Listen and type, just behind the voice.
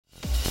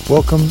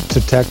Welcome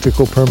to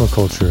Tactical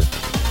Permaculture.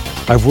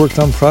 I've worked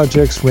on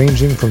projects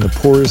ranging from the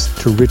poorest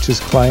to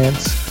richest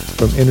clients,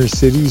 from inner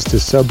cities to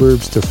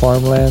suburbs to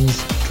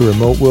farmlands to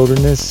remote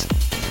wilderness,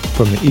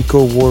 from the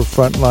eco-war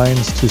front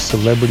lines to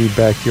celebrity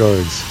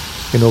backyards.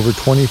 In over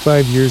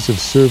 25 years of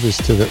service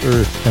to the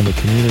earth and the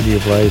community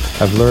of life,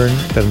 I've learned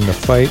that in the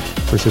fight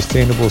for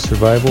sustainable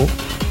survival,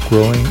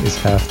 growing is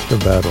half the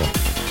battle.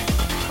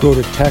 Go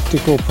to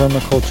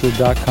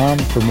tacticalpermaculture.com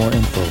for more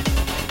info.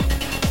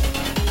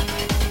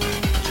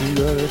 You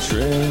gotta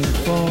train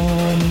for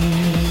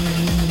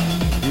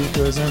me,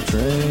 because I'm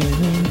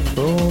training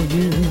for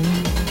you.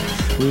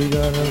 We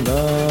got a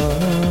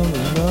love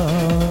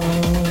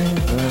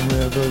and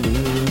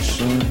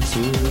revolution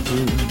to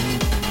do.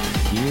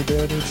 You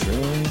better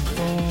train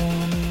for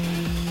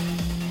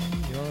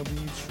me, I'll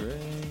be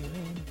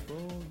training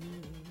for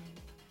you.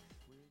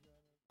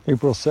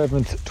 April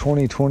 7th,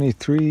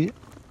 2023.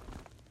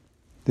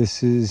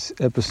 This is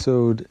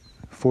episode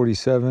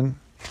 47.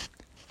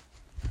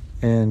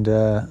 And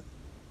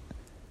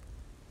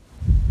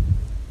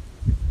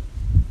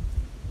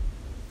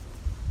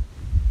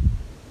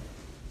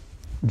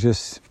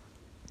just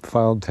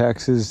filed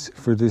taxes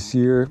for this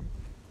year,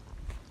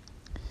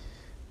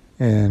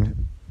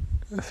 and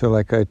I feel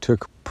like I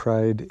took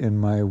pride in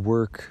my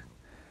work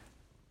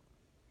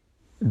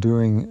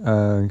doing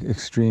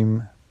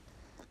extreme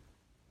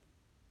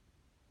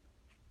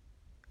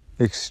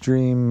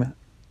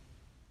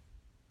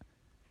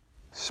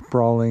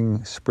sprawling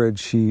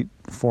spreadsheet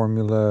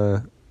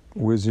formula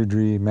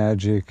wizardry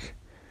magic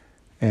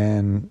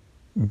and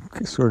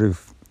sort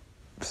of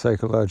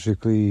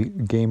psychologically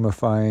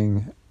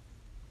gamifying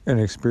an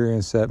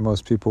experience that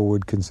most people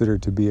would consider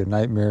to be a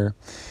nightmare.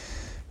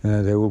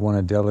 They would want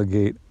to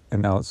delegate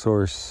and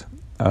outsource,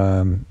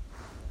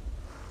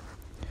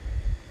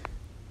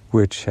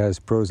 which has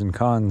pros and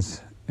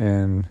cons.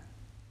 And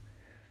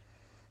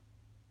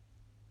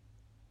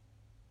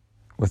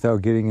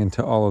without getting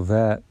into all of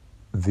that,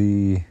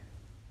 in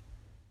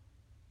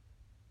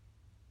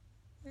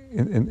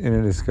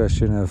a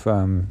discussion of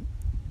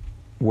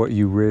what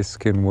you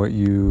risk and what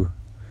you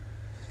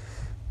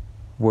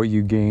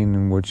gain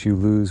and what you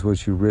lose,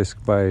 what you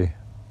risk by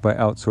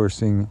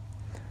outsourcing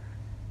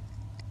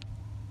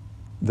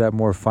that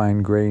more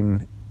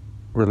fine-grained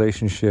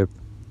relationship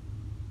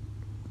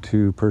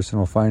to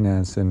personal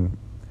finance and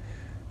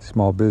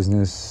small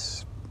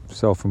business,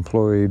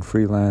 self-employed,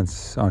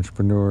 freelance,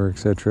 entrepreneur,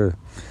 etc.,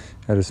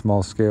 at a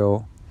small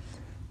scale.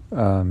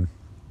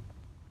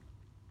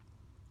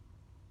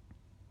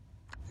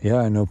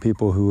 I know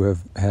people who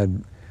have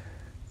had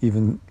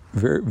even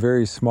very,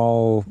 very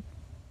small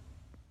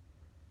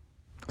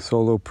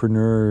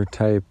solopreneur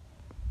type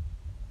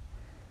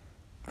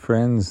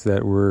friends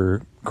that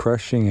were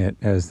crushing it,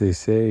 as they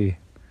say,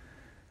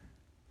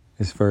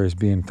 as far as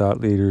being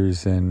thought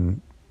leaders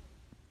and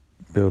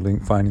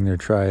finding their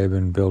tribe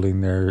and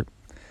building their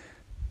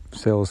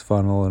sales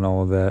funnel and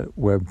all of that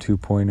Web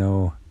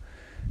 2.0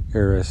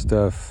 era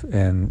stuff,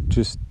 and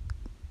just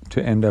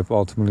to end up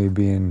ultimately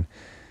being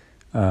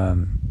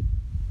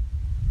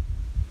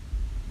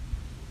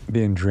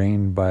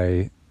drained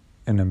by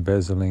an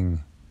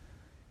embezzling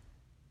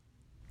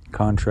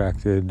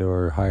contracted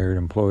or hired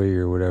employee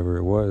or whatever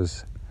it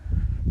was,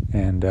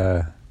 and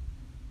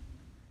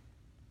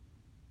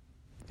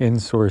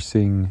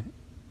insourcing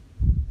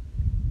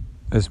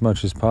as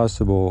much as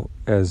possible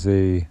as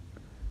a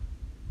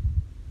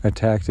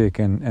tactic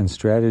and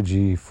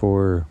strategy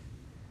for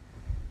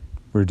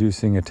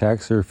reducing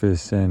attack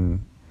surface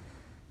and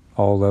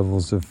all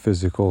levels of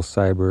physical,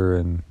 cyber,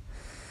 and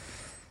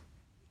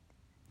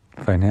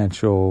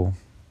financial,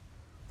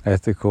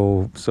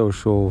 ethical,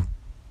 social,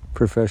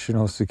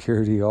 professional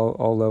security,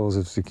 all levels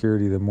of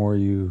security. The more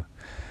you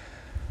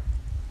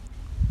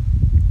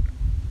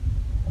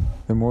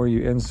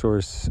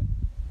insource,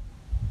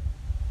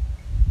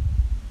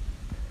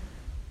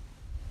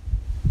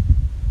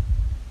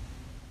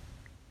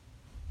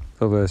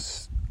 the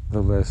less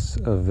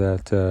of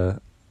that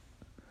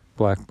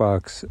black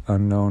box,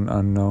 unknown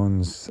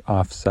unknowns,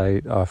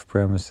 off-site,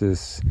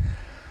 off-premises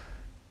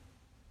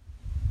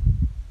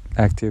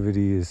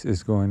activity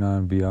is going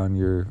on beyond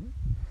your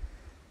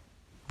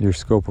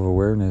scope of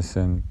awareness.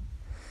 And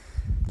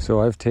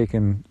so I've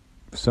taken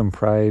some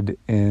pride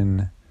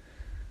in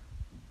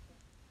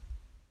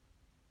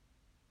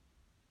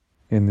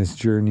this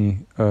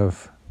journey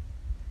of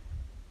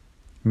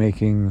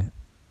making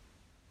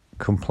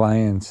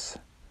compliance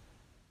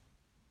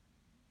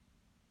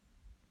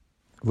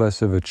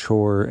less of a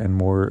chore and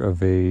more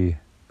of an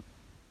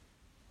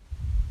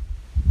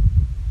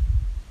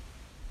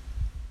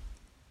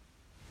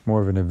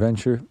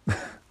adventure.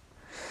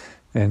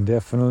 And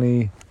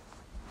definitely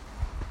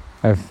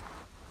I've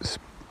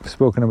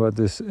spoken about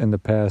this in the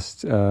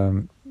past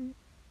in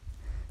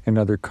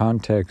other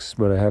contexts,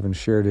 but I haven't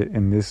shared it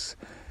in this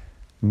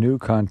new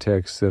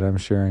context that I'm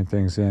sharing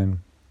things in,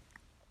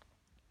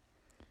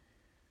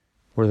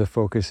 where the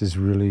focus is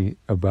really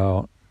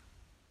about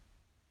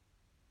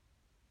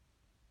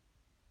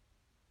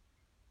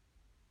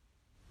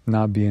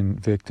not being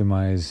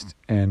victimized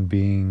and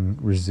being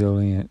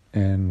resilient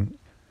and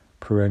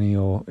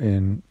perennial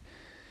in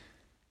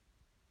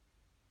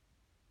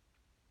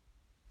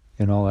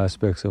all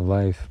aspects of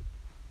life,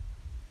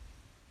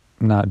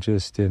 not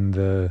just in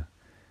the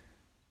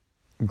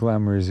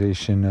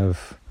glamorization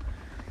of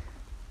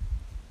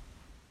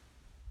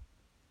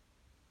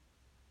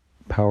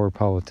power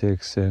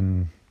politics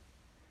and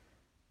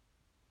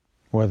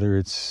whether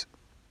it's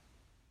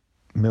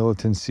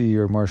militancy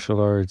or martial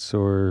arts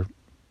or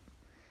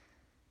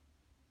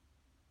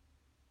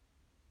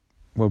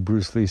what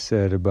Bruce Lee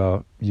said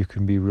about you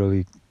can be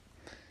really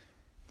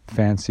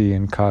fancy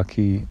and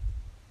cocky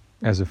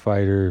as a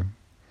fighter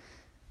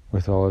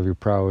with all of your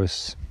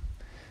prowess,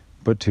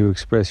 but to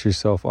express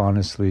yourself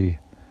honestly,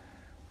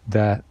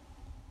 that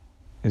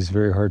is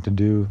very hard to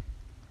do.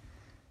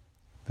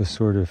 The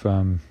sort of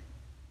the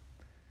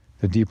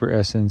deeper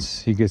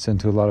essence, he gets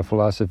into a lot of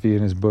philosophy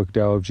in his book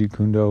Tao of Jeet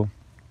Kune Do,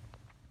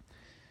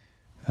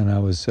 and I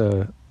was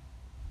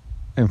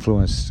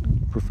influenced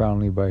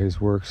profoundly by his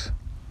works.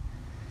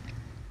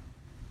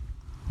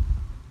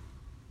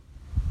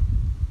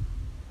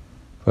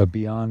 But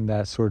beyond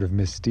that sort of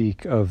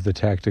mystique of the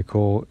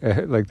tactical,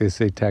 like they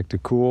say,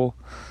 tactical,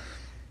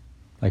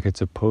 like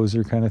it's a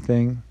poser kind of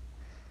thing,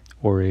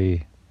 or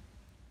a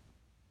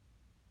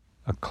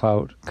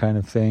clout kind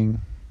of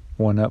thing,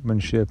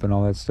 one-upmanship and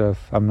all that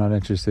stuff. I'm not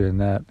interested in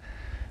that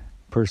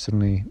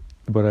personally,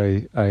 but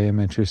I am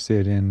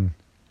interested in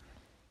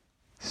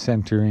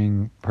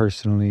centering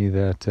personally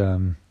that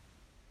the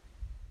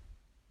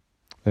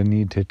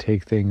need to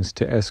take things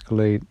to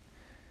escalate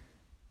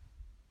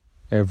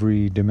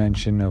every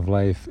dimension of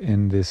life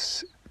in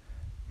this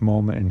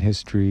moment in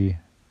history,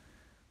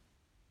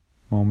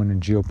 moment in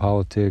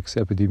geopolitics,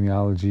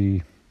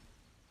 epidemiology,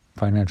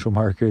 financial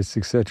markets,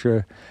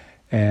 etc.,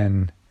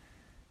 and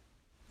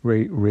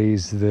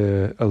raise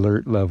the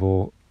alert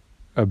level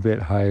a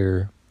bit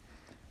higher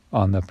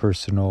on the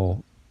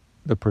personal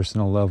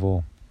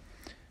level,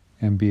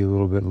 and be a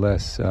little bit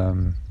less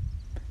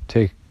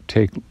take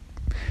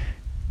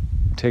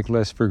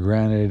less for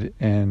granted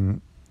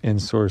and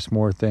in-source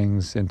more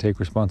things and take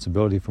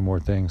responsibility for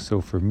more things.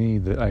 So for me,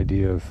 the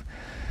idea of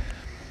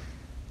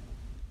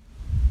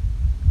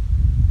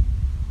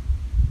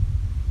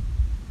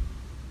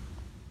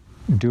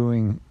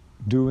doing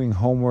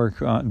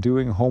homework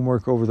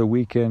over the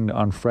weekend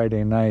on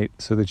Friday night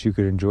so that you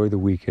could enjoy the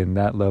weekend,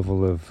 that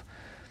level of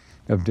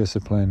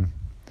discipline.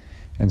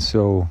 And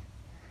so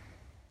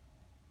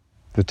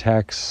the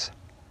tax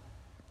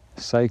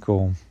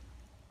cycle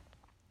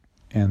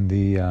and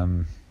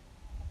the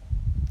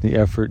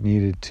effort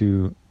needed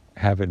to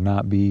have it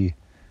not be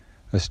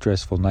a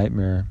stressful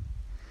nightmare.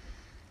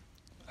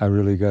 I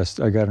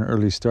got an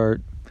early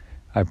start.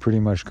 I pretty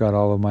much got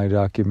all of my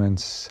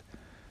documents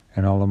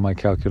and all of my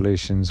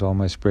calculations, all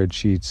my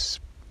spreadsheets,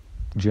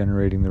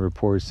 generating the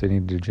reports they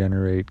needed to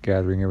generate,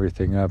 gathering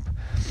everything up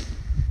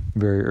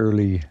very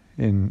early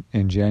in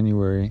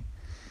January.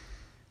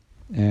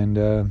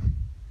 And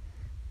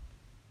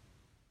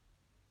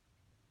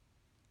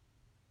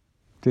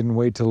didn't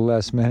wait till the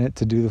last minute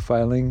to do the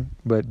filing,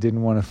 but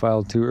didn't want to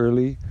file too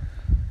early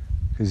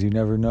because you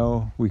never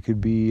know. We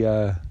could be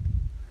in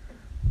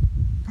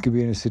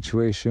a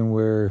situation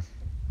where,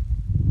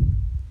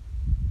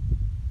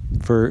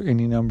 for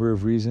any number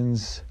of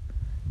reasons,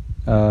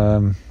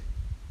 that's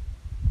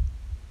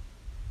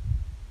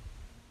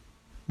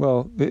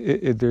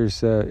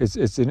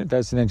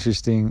an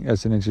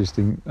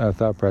interesting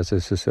thought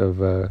process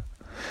of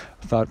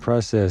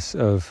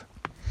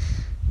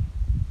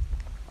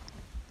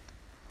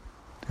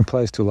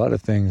applies to a lot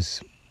of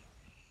things.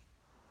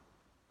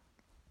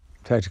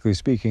 Tactically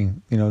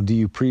speaking, do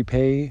you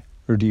prepay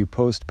or do you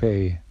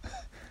post-pay?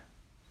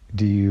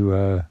 Do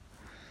you,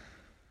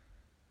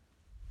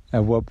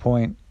 at what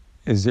point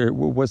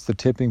what's the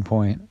tipping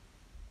point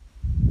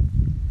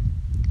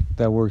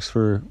that works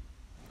for,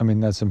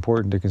 that's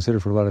important to consider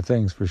for a lot of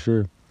things, for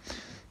sure.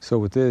 So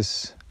with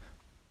this,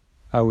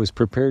 I was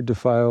prepared to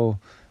file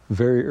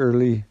very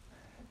early,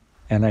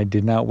 and I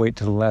did not wait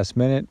till the last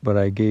minute, but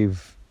I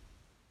gave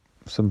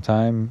some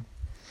time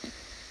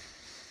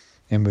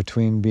in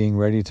between being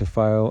ready to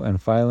file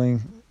and filing,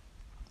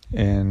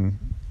 and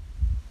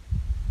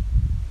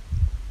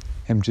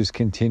am just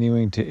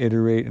continuing to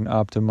iterate and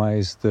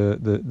optimize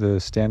the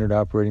standard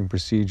operating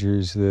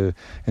procedures, the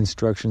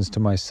instructions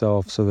to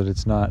myself, so that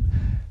it's not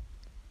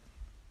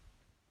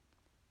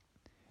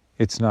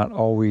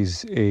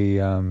always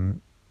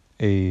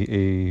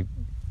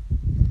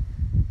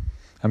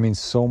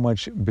so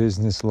much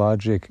business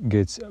logic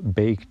gets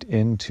baked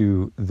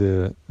into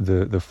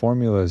the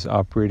formulas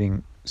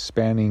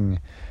spanning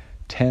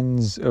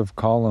tens of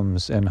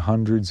columns and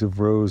hundreds of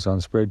rows on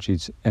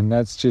spreadsheets. And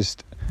that's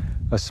just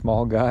a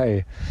small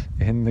guy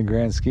in the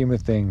grand scheme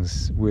of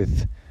things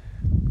with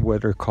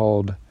what are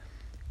called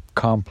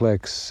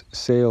complex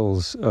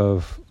sales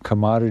of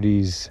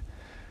commodities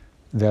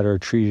that are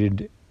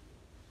treated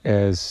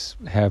as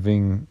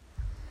having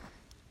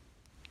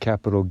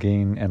capital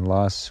gain and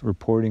loss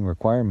reporting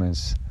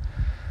requirements.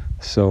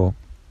 So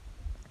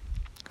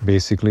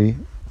basically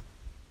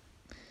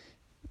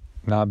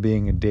not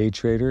being a day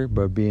trader,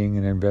 but being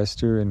an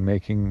investor and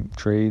making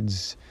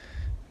trades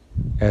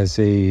as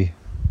a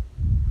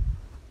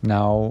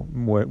now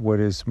what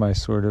is my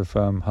sort of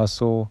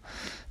hustle.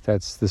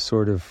 That's the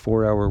sort of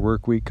 4-hour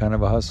work week kind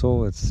of a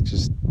hustle. It's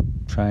just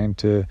trying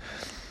to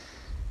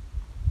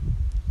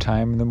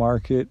time the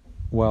market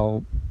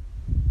while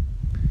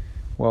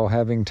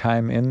having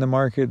time in the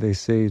market. They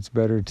say it's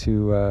better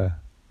to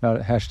not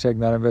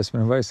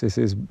investment advice. They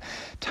say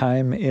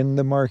time in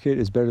the market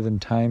is better than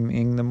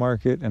timing the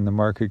market, and the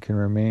market can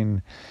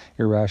remain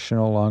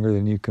irrational longer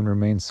than you can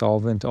remain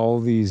solvent. All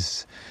of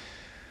these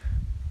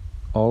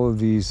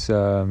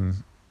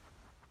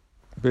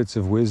bits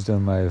of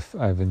wisdom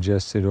I've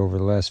ingested over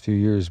the last few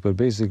years. But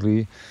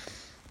basically,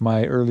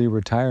 my early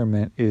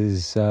retirement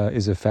is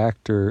a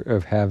factor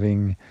of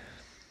having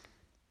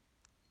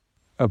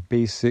a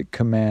basic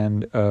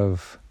command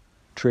of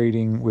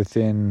trading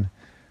within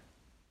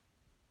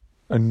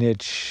a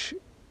niche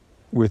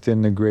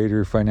within the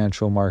greater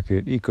financial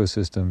market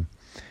ecosystem.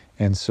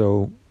 And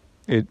so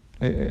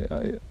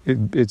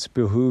it's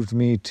behooved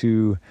me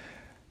to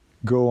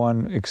go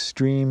on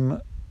extreme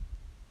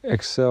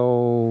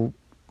Excel,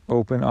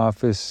 Open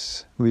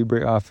Office,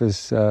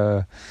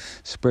 LibreOffice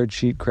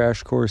spreadsheet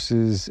crash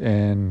courses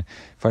and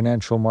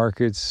financial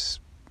markets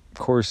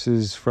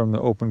courses from the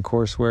open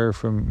courseware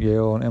from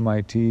Yale and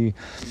MIT,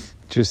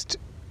 just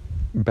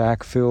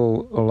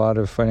backfill a lot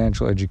of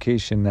financial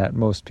education that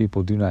most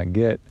people do not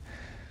get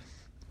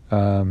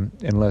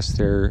unless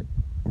they're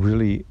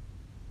really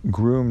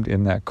groomed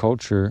in that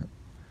culture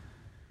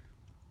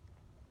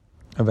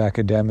of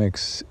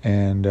academics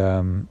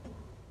and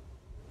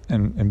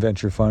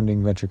venture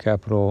funding, venture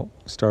capital,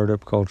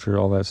 startup culture,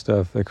 all that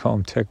stuff. They call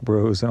them tech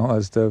bros and all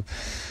that stuff,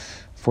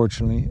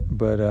 fortunately.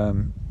 But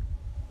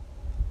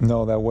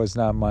no, that was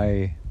not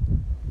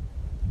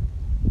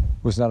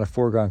a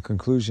foregone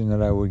conclusion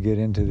that I would get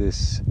into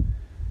this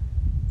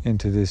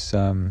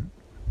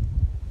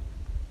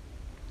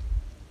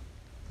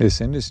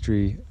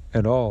industry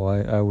at all.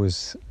 I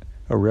was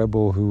a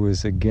rebel who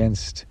was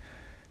against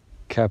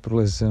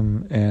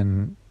capitalism,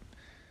 and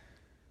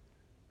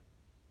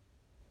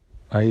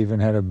I even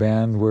had a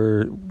band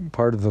where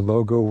part of the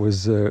logo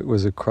was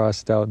a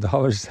crossed out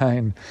dollar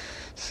sign.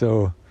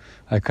 So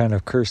I kind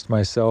of cursed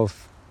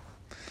myself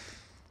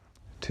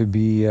to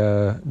be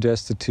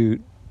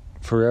destitute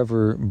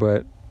forever,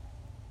 but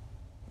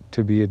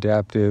to be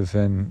adaptive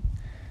and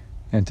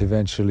to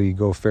eventually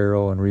go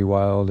feral and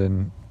rewild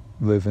and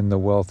live in the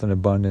wealth and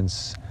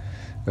abundance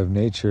of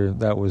nature.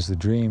 That was the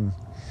dream.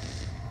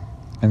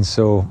 And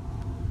so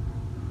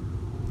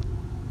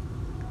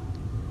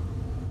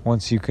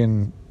once you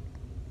can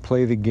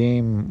play the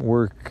game,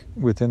 work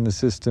within the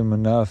system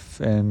enough,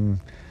 and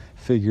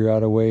figure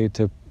out a way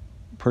to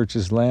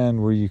purchase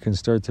land where you can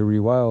start to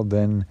rewild,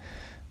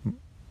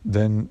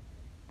 then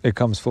it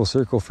comes full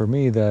circle for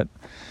me that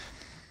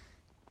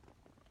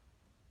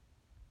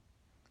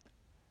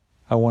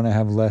I want to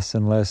have less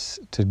and less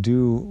to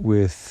do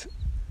with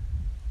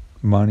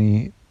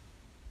money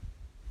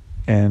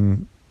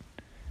and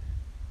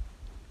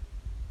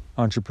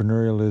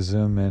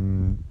entrepreneurialism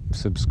and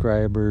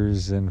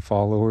subscribers and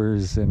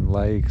followers and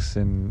likes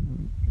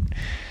and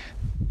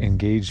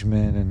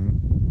engagement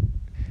and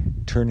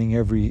turning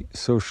every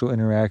social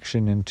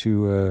interaction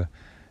into a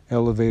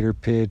elevator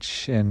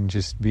pitch and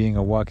just being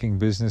a walking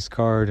business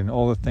card and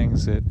all the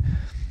things that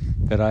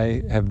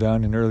I have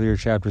done in earlier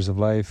chapters of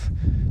life.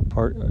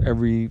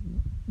 Every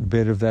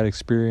bit of that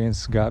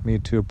experience got me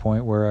to a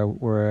point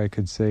where I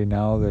could say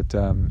now that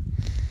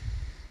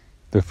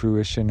the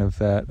fruition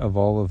of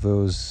all of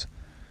those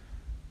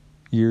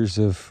years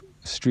of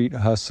street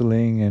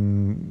hustling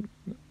and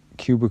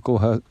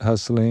cubicle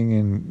hustling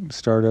and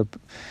startup,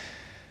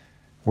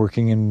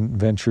 working in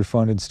venture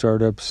funded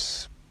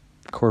startups,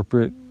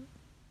 corporate,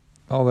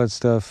 all that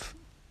stuff,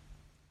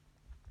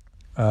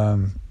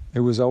 it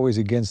was always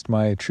against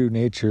my true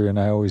nature, and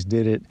I always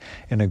did it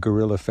in a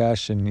guerrilla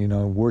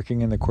fashion,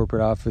 working in the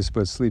corporate office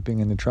but sleeping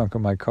in the trunk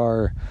of my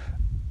car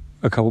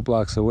a couple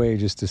blocks away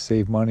just to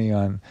save money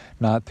on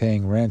not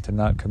paying rent and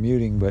not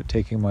commuting, but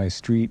taking my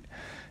street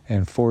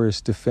and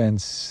forest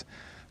defense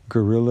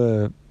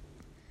guerrilla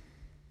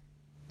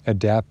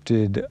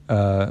adapted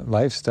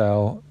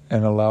lifestyle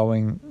and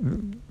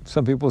allowing,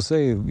 some people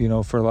say,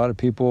 for a lot of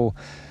people,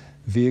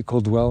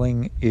 vehicle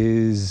dwelling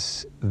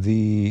is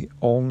the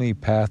only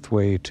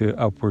pathway to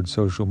upward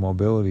social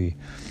mobility,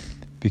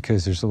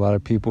 because there's a lot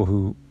of people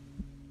who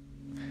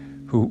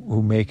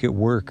make it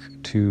work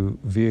to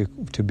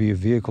be a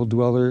vehicle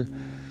dweller.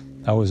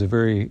 I was a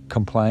very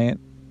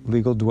compliant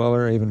legal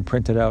dweller. I even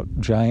printed out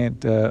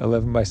giant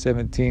 11 by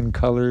 17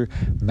 color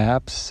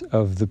maps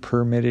of the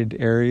permitted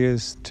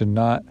areas to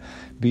not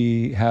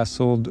be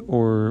hassled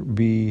or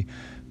be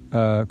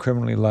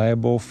criminally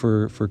liable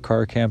for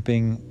car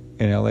camping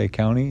in LA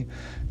County.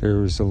 There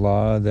was a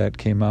law that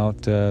came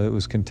out that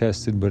was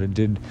contested, but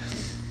it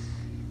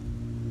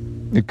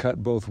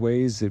cut both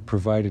ways. It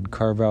provided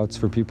carve-outs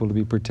for people to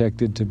be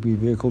protected to be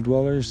vehicle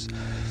dwellers,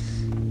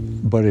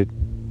 but it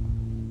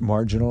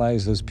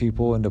marginalize those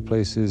people into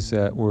places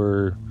that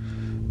were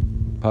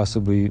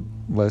possibly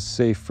less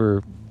safe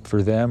for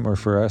them, or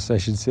for us, I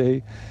should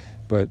say,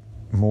 but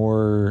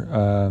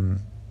more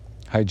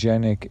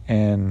hygienic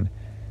and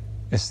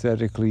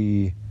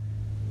aesthetically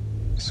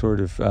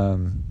sort of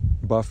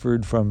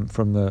buffered from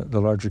the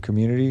larger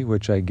community,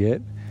 which I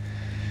get.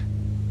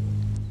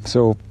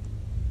 So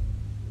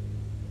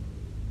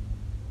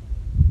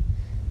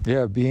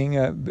yeah, being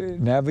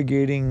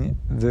navigating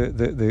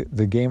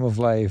the game of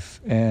life,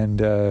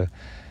 and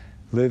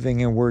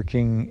living and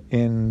working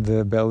in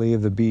the belly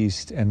of the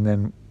beast, and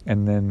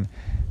then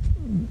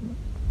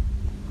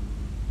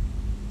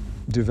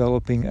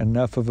developing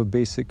enough of a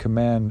basic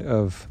command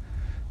of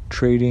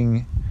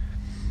trading,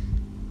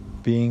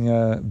 being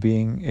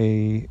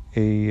a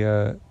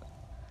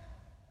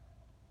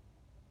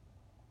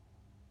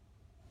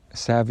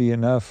savvy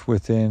enough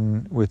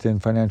within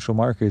financial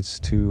markets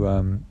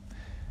to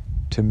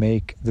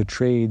make the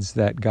trades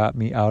that got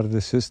me out of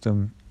the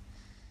system.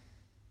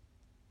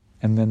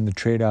 And then the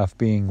trade-off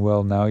being,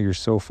 well, now you're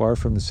so far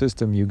from the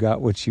system, you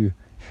got what you,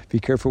 be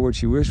careful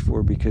what you wish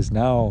for, because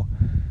now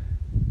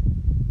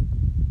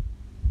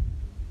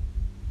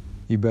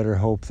you better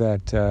hope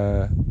that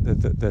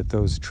that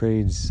those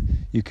trades,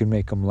 you can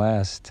make them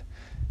last,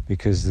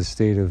 because the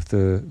state of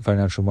the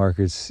financial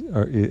markets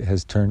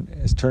has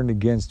turned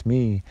against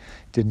me,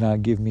 did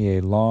not give me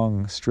a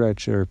long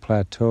stretch or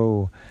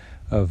plateau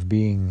of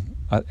being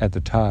at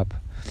the top.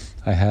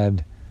 I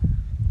had,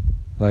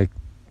 like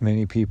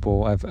many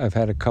people, I've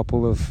had a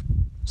couple of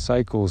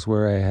cycles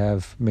where I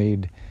have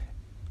made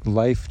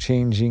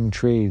life-changing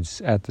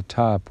trades at the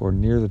top or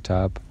near the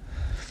top,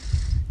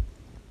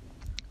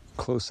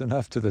 close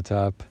enough to the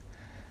top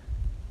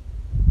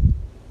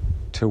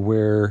to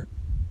where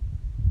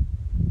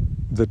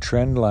the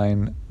trend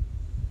line,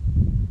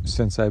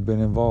 since I've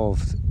been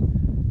involved,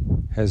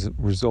 has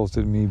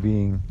resulted in me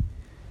being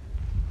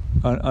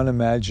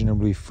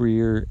unimaginably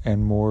freer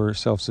and more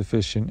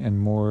self-sufficient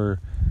and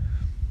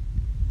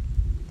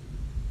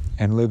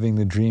living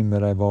the dream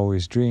that I've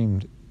always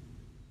dreamed,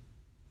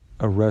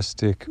 a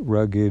rustic,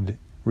 rugged,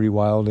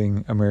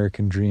 rewilding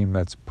American dream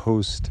that's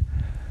post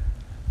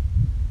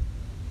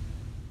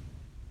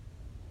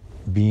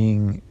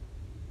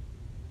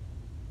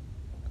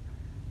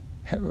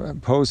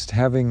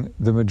having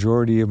the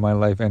majority of my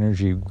life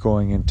energy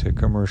going into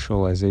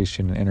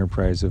commercialization and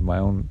enterprise of my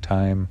own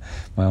time,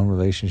 my own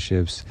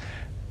relationships.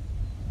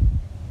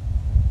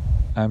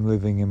 I'm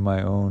living in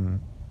my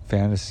own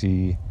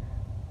fantasy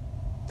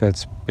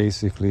that's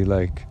basically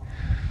like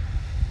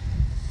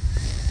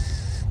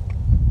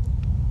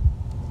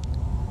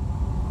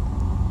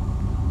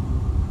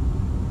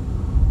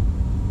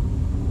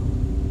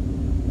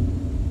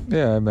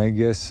yeah, I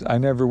guess I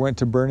never went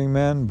to Burning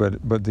Man,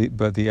 but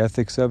the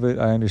ethics of it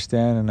I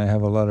understand, and I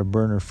have a lot of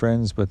burner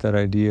friends. But that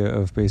idea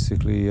of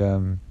basically,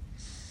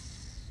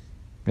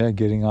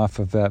 getting off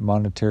of that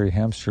monetary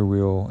hamster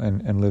wheel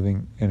and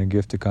living in a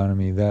gift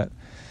economy, that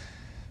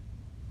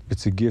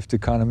it's a gift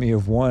economy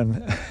of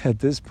one at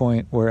this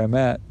point where I'm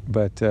at.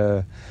 But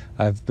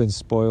I've been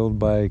spoiled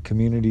by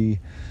community,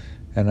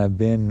 and I've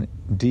been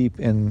deep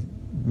in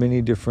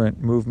many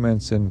different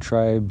movements and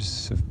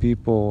tribes of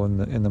people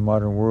in the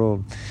modern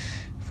world,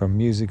 from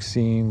music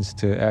scenes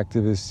to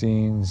activist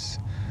scenes,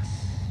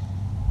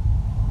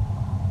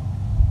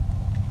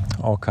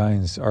 all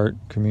kinds, art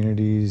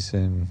communities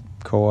and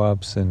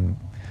co-ops and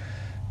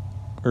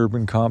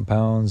urban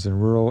compounds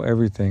and rural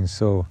everything.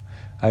 So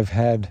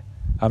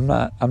I'm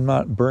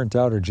not burnt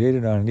out or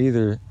jaded on it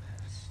either.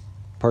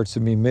 Parts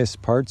of me miss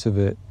parts of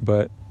it,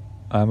 but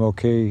I'm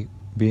okay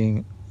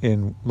being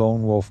in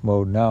lone wolf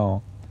mode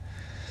now.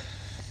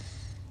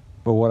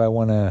 But what I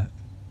want to,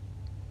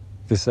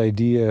 this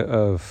idea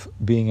of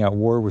being at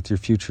war with your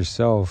future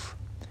self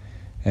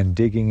and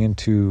digging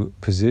into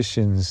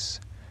positions,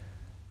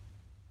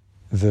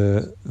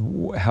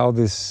 how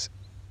this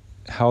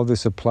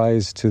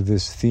applies to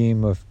this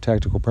theme of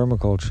tactical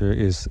permaculture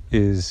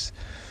is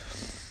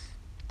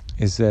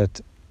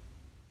that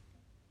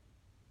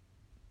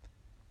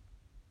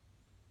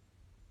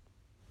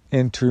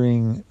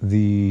entering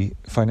the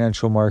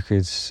financial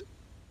markets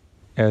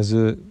as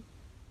a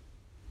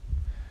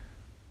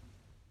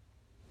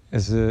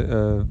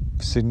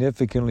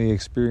significantly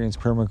experienced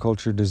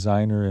permaculture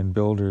designer and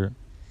builder,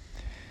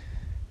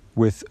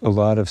 with a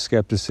lot of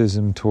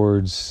skepticism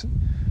towards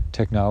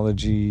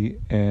technology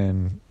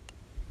and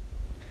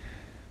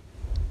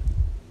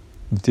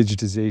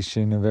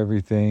digitization of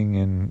everything,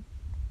 and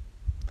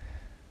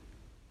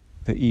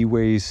the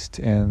e-waste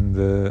and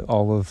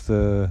all of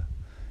the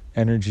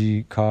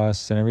energy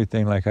costs and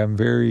everything. Like, I'm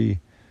very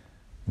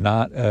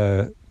not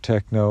a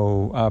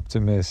techno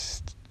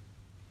optimist,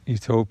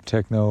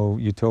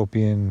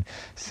 utopian,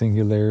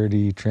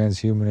 singularity,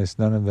 transhumanist,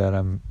 none of that.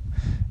 I'm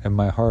at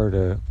my heart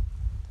a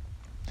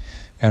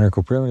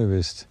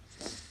anarcho-primitivist,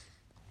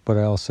 but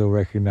I also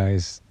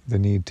recognize the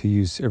need to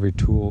use every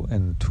tool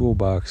in the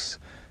toolbox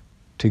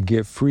to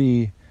get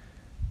free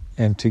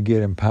and to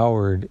get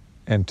empowered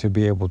and to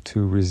be able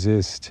to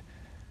resist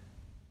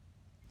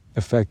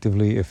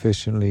effectively,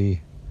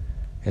 efficiently,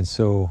 And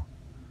so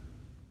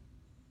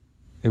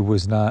it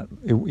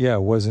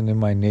wasn't in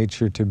my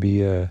nature to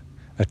be a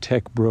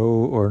tech bro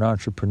or an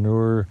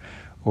entrepreneur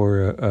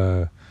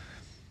or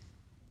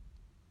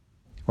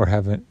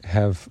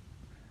have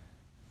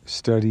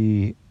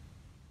study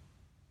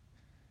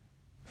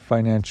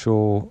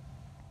financial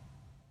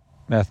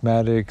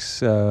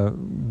mathematics,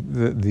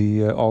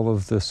 all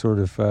of the sort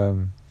of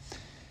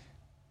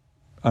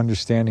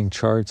understanding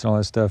charts and all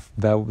that stuff.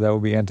 That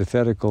would be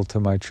antithetical to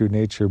my true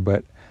nature,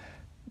 but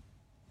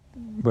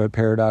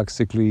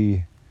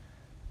paradoxically,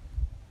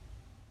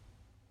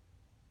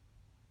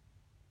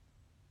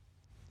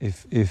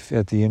 if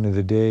at the end of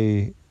the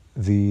day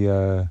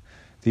the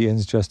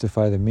ends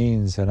justify the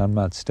means, and I'm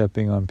not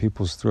stepping on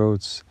people's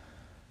throats,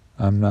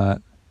 I'm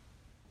not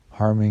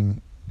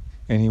harming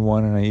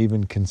anyone, and I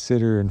even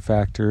consider and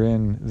factor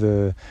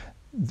in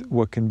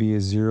what can be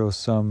a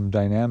zero-sum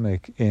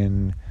dynamic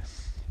in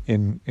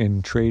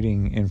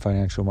trading in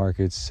financial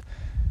markets,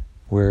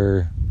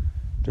 where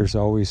there's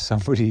always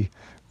somebody.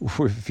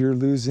 If you're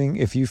losing,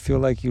 if you feel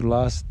like you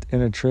lost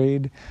in a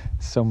trade,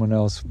 someone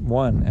else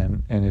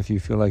won, and if you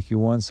feel like you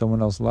won,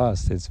 someone else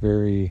lost.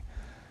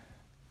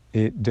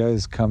 It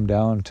does come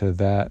down to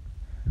that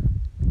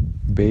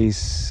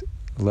base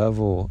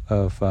level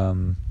of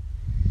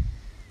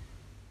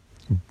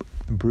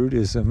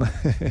brutism,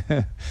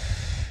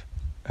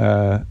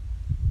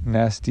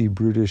 nasty,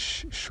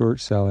 brutish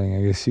short selling,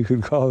 I guess you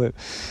could call it.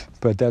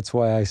 But that's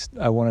why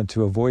I wanted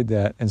to avoid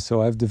that, and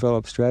so I've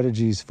developed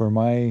strategies for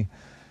my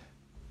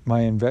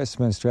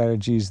investment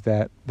strategies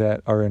that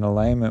are in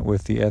alignment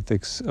with the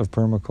ethics of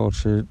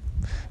permaculture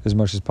as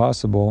much as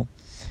possible,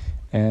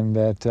 and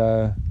that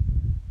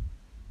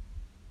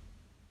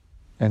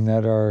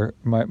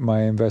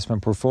my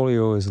investment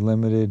portfolio is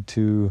limited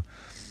to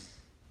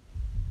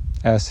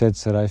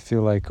assets that I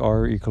feel like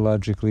are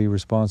ecologically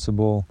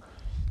responsible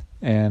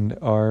and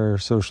are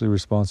socially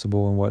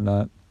responsible and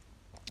whatnot.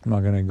 I'm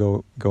not going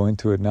to go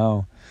into it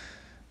now,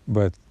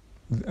 but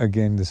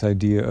again, this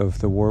idea of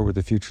the war with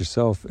the future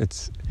self,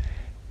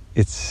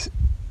 it's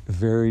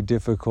very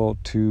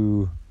difficult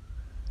to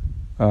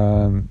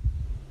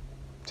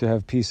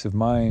have peace of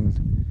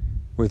mind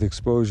with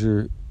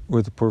exposure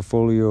with a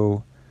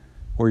portfolio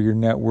where your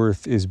net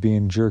worth is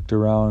being jerked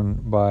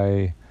around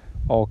by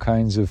all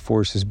kinds of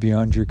forces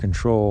beyond your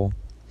control,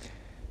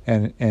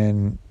 and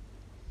in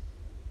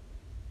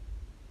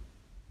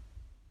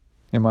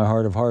my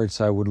heart of hearts,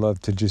 I would love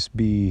to just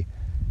be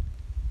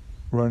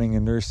running a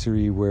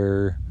nursery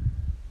where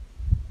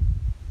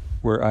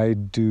I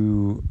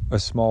do a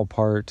small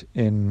part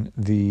in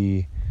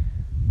the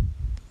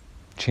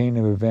chain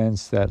of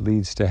events that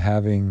leads to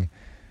having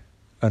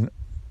an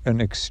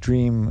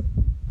extreme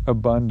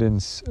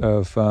abundance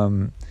of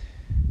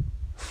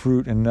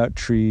fruit and nut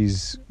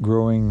trees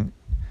growing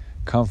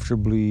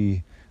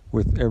comfortably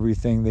with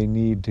everything they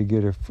need to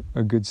get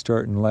a good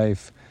start in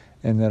life,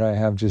 and that I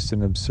have just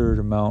an absurd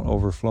amount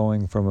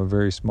overflowing from a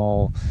very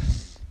small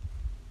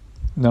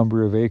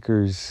number of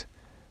acres,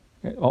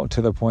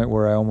 to the point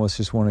where I almost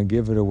just want to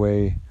give it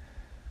away,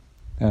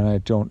 and I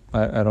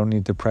don't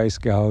need to price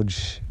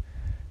gouge,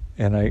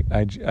 and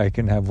I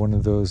can have one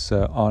of those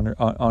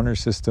honor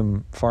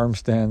system farm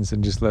stands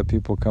and just let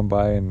people come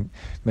by and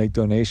make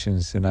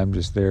donations, and I'm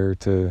just there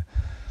to,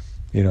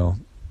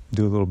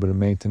 do a little bit of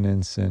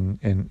maintenance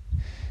and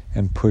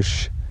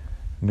push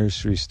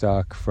nursery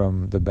stock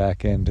from the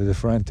back end to the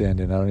front end,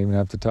 and I don't even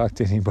have to talk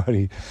to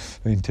anybody.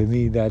 I mean, to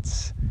me,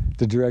 that's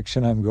the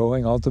direction I'm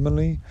going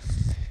ultimately.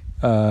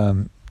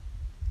 But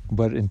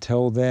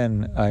until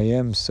then, I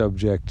am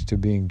subject to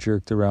being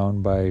jerked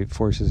around by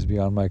forces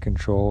beyond my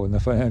control in the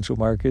financial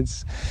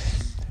markets.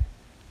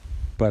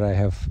 But I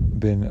have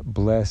been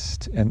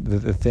blessed, and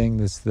the thing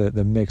that's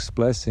the mixed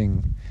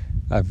blessing,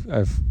 I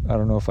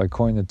don't know if I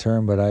coined the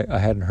term, but I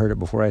hadn't heard it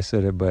before I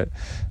said it, but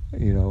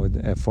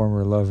a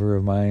former lover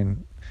of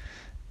mine,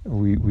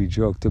 we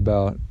joked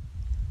about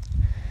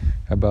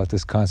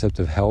this concept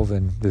of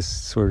Helven, this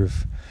sort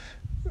of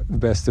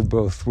best of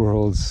both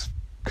worlds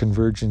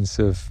convergence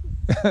of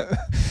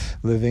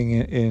living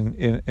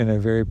in a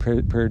very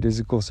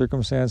paradisical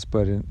circumstance,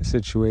 but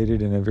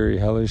situated in a very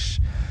hellish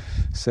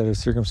set of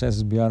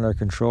circumstances beyond our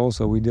control.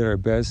 So we did our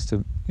best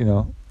to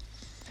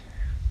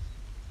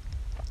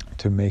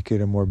make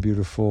it a more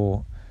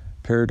beautiful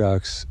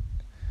paradox.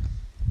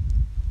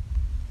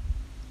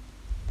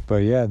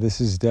 But yeah,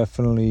 this is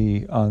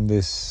definitely on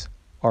this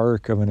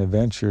arc of an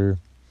adventure.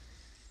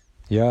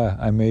 Yeah,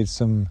 I made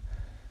some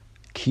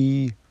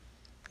key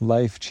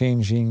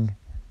life-changing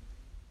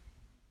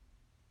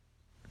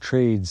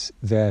trades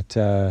that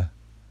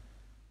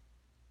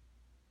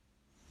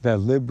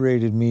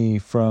liberated me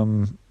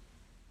from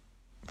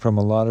a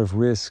lot of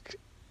risk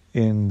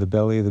in the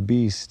belly of the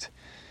beast,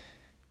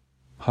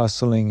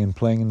 hustling and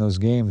playing in those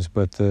games.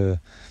 But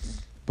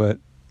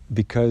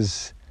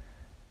because,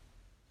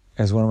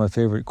 as one of my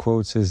favorite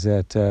quotes is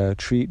that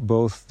treat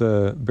both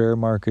the bear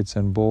markets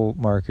and bull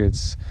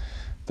markets,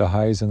 the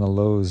highs and the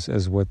lows,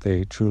 as what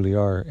they truly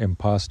are,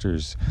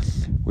 imposters,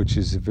 which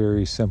is a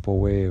very simple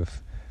way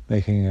of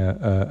making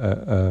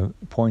a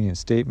poignant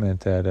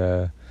statement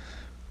that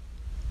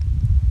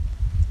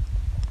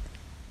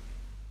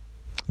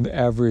the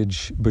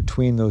average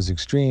between those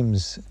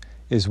extremes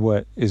is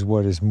what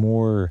is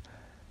more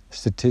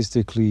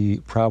statistically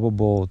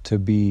probable to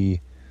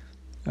be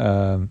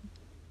what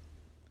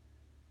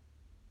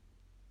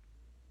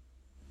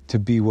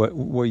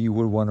you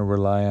would want to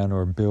rely on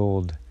or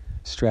build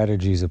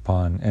strategies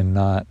upon, and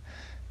not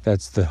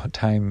that's the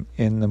time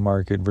in the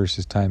market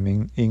versus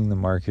timing in the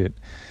market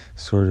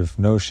sort of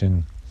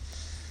notion.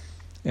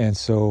 And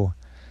so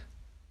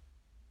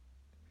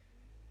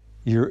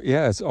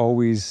it's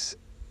always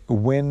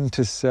when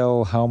to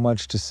sell, how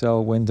much to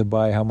sell, when to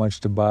buy, how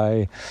much to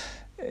buy.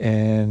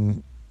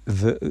 And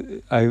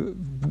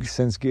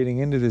since getting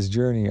into this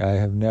journey, I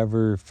have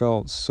never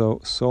felt so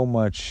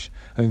much.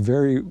 I mean,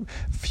 very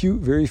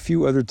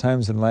few other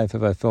times in life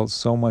have I felt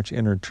so much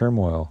inner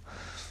turmoil.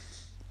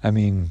 I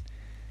mean,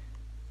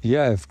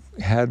 I've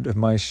had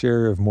my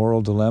share of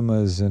moral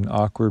dilemmas and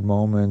awkward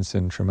moments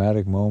and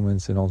traumatic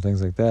moments and all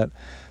things like that,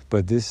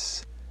 but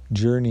this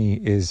journey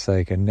is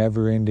like a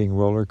never-ending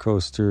roller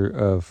coaster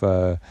of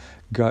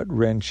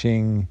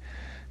gut-wrenching,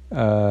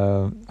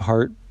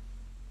 heart,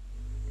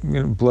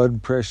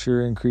 blood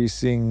pressure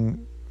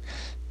increasing,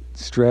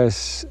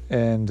 stress,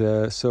 and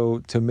so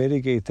to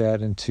mitigate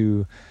that and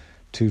to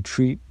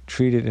treat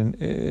it in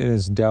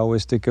as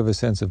Taoistic of a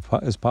sense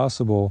as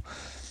possible.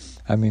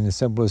 I mean, the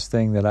simplest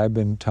thing that I've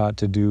been taught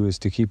to do is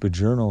to keep a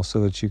journal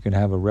so that you can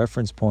have a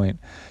reference point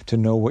to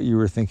know what you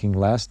were thinking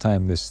last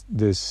time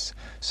this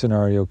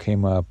scenario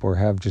came up, or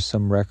have just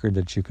some record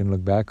that you can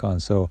look back on.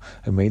 So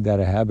I made that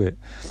a habit.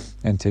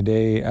 And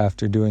today,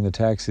 after doing the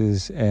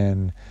taxes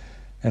and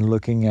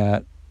looking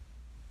at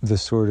the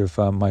sort of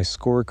my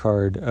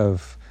scorecard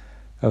of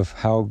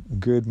how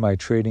good my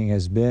trading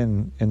has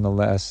been in the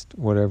last,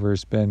 whatever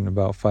it's been,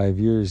 about 5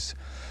 years,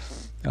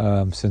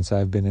 since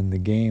I've been in the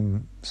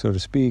game, so to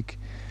speak,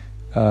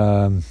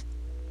 what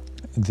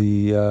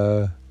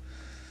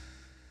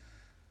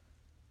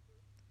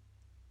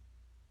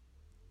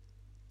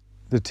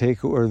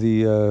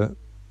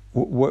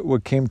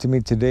came to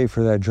me today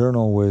for that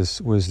journal was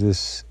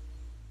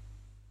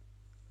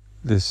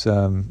this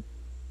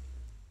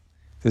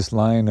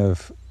line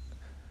of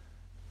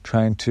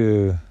trying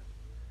to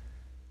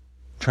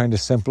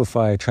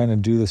simplify, trying to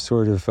do this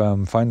sort of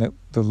find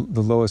the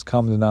lowest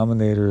common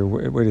denominator,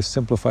 way to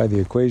simplify the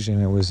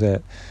equation. It was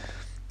that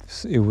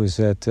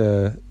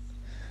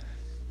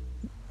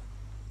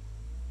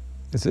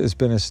it's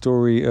been a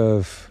story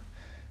of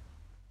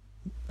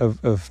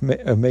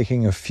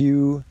making a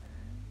few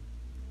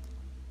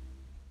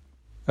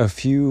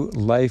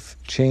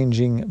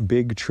life-changing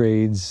big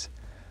trades,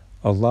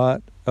 a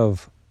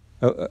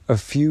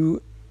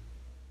few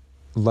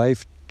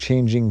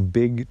life-changing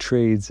big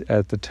trades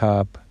at the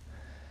top,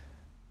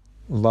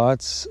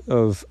 lots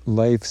of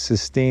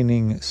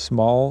life-sustaining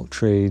small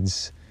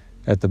trades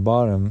at the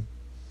bottom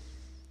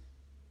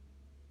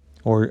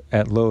or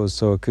at lows,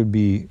 so it could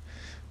be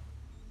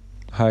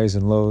highs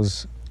and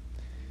lows.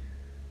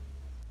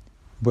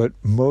 But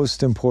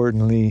most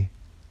importantly,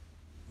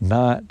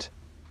 not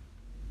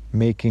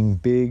making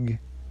big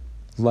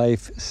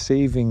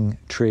life-saving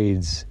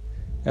trades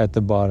at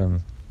the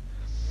bottom.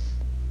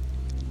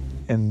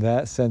 And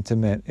that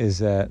sentiment is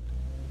that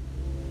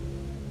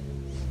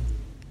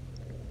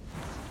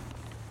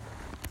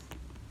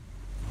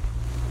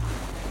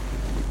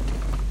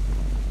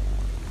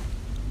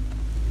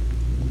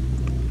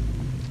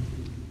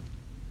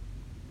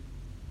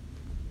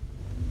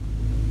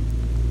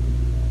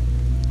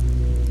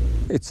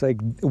it's like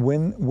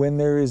when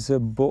there's a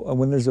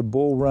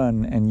bull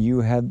run and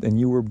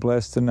you were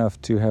blessed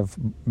enough to have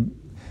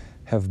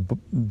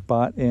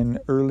bought in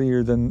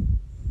earlier than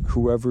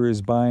whoever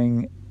is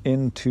buying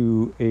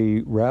into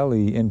a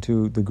rally,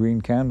 into the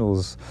green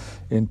candles,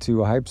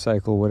 into a hype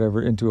cycle,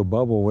 whatever, into a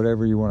bubble,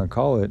 whatever you want to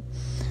call it.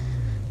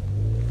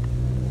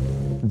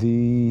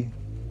 The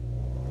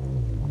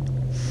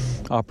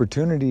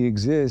opportunity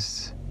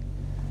exists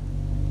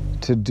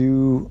to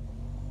do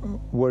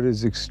what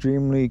is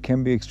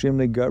can be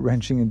extremely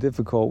gut-wrenching and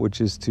difficult, which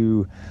is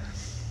to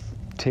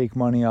take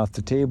money off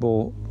the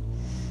table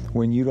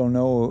when you don't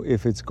know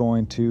if it's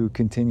going to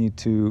continue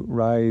to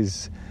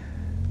rise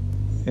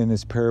in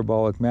this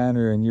parabolic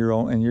manner, and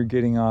you're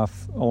getting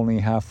off only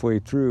halfway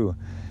through.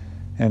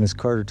 And as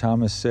Carter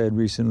Thomas said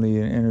recently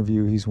in an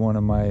interview, he's one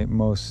of my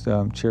most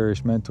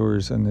cherished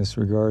mentors in this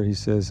regard. He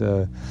says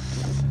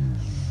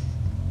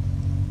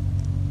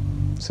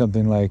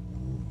something like,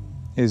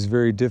 it's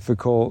very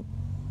difficult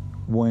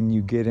when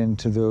you get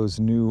into those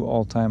new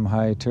all-time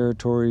high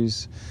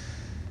territories,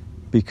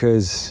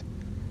 because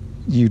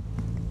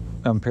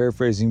I'm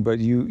paraphrasing, but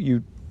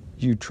you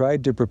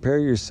tried to prepare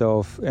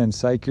yourself and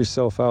psych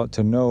yourself out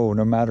to know,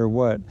 no matter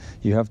what,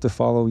 you have to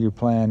follow your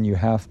plan. You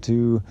have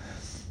to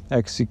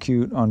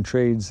execute on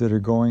trades that are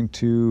going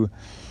to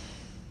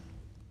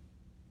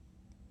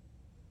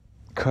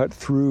cut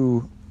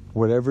through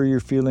whatever you're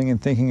feeling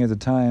and thinking at the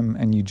time,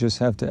 and you just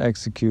have to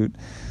execute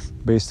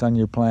based on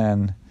your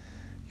plan.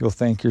 You'll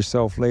thank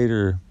yourself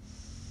later.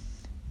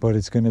 but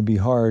it's going to be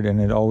hard,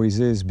 and it always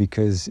is,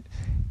 because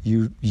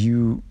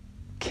you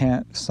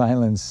can't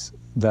silence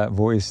that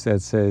voice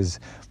that says,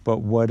 but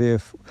what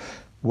if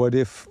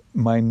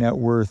my net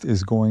worth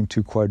is going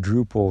to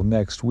quadruple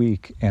next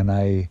week, and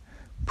I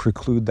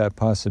preclude that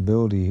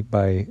possibility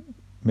by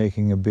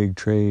making a big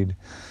trade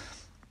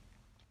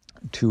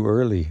too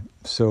early.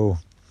 So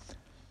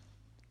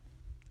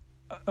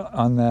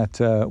on that,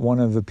 one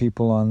of the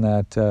people on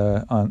that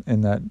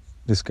in that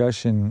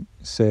discussion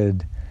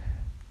said,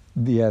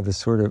 the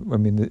sort of, I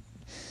mean,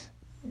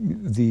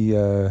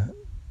 the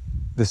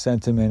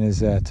sentiment is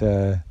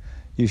that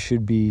you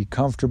should be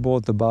comfortable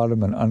at the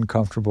bottom and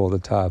uncomfortable at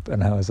the top.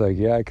 And I was like,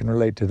 yeah, I can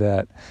relate to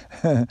that.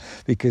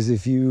 Because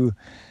if you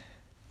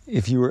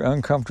were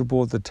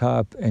uncomfortable at the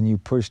top and you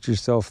pushed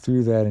yourself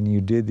through that and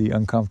you did the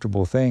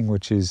uncomfortable thing,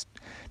 which is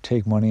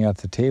take money off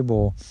the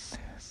table,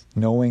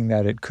 knowing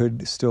that it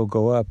could still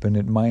go up, and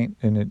it might,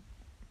 and it,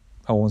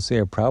 I won't say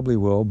it probably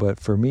will, but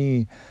for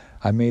me,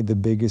 I made the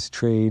biggest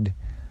trade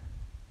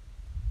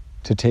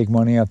to take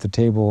money off the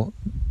table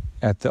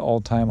at the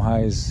all-time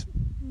highs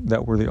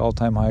that were the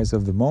all-time highs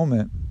of the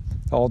moment,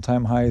 the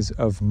all-time highs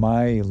of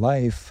my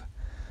life,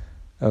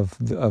 of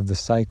the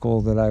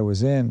cycle that I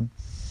was in,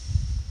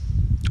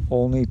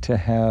 only to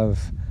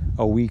have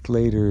a week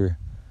later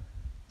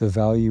the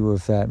value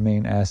of that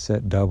main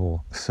asset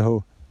double.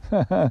 So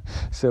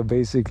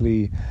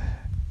basically,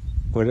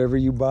 whatever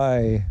you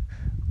buy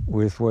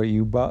with what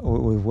you bought,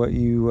 with what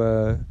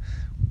you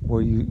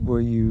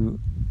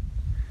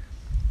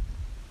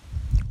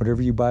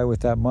whatever you buy with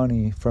that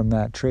money from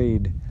that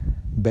trade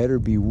better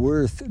be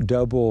worth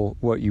double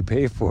what you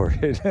pay for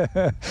it,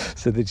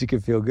 so that you can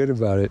feel good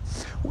about it.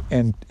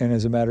 And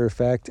as a matter of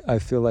fact, I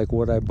feel like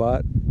what I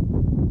bought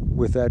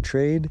with that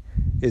trade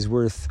is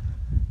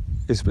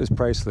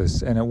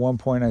priceless. And at one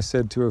point I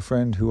said to a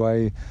friend who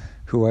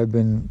I've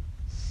been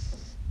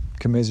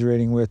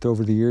commiserating with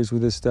over the years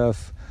with this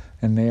stuff,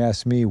 and they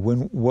asked me,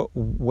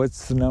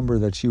 what's the number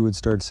that you would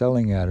start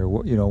selling at, or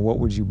what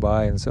would you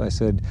buy? And so I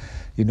said,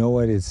 you know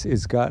what,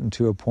 it's gotten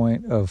to a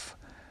point of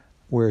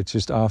where it's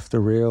just off the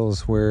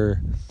rails,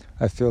 where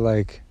I feel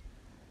like,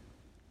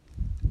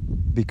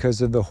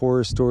 because of the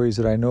horror stories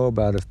that I know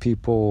about of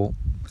people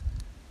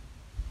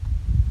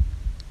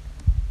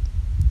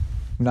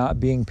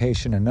not being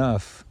patient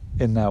enough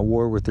in that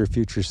war with their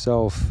future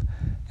self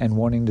and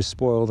wanting to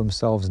spoil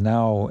themselves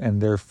now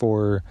and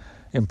therefore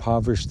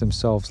impoverish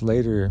themselves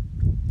later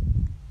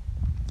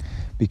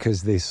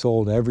because they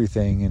sold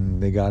everything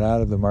and they got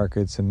out of the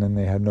markets, and then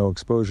they had no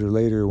exposure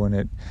later when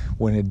it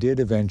did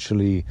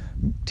eventually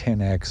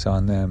 10x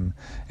on them.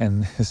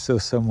 And so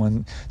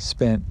someone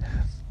spent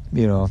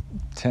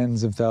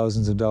tens of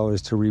thousands of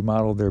dollars to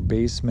remodel their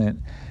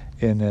basement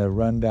in a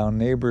rundown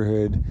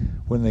neighborhood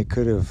when they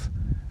could have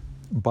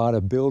bought a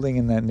building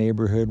in that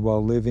neighborhood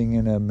while living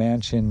in a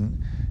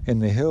mansion in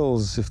the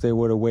hills if they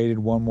would have waited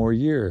one more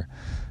year.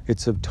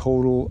 It's a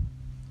total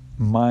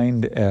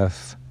mind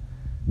F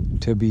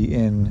to be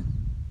in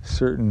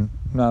certain,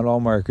 not all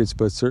markets,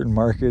 but certain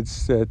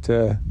markets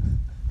that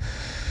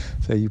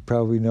you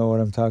probably know what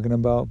I'm talking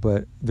about,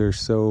 but they're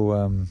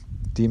so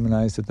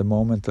demonized at the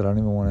moment that I don't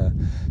even want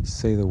to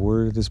say the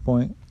word at this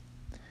point.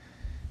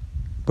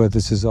 But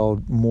this is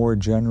all more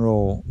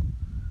general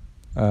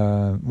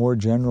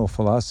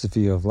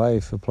philosophy of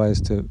life,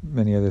 applies to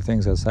many other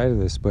things outside of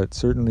this, but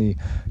certainly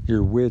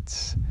your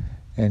wits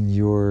and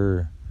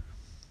your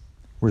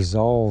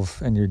resolve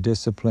and your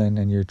discipline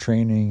and your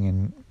training,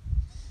 and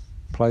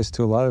applies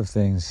to a lot of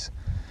things.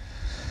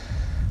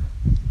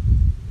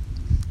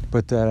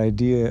 But that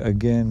idea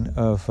again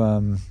of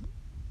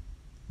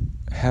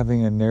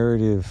having a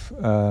narrative,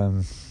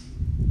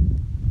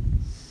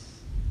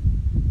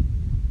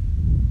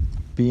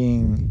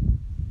 being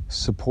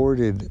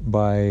supported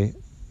by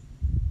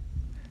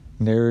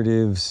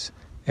narratives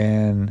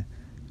and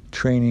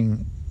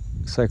training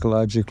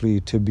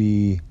psychologically to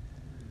be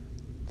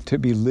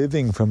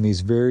living from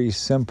these very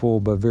simple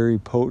but very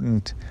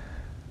potent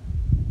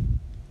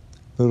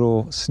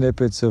little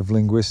snippets of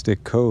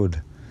linguistic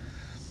code,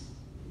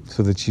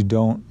 so that you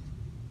don't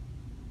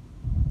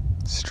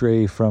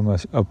stray from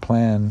a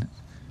plan,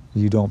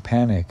 you don't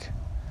panic.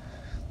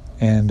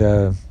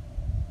 And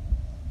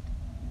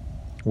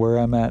where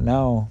I'm at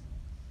now,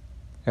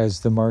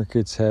 as the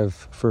markets have,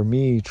 for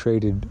me,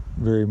 traded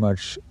very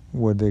much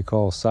what they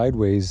call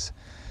sideways,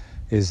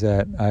 is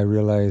that I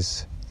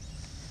realize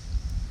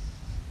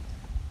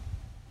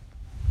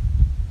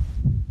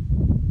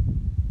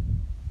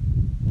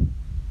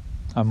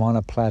I'm on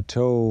a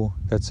plateau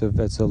I'm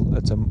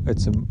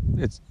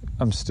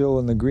still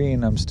in the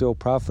green, I'm still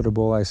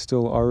profitable,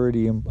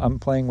 I'm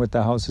playing with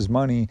the house's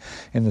money,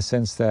 in the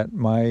sense that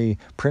my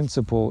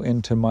principal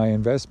into my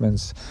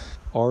investments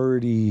I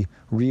already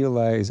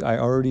realized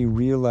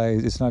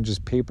it's not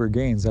just paper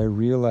gains. I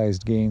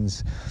realized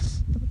gains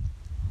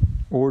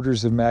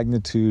orders of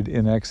magnitude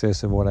in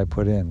excess of what I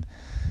put in.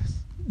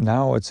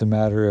 Now it's a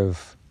matter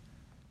of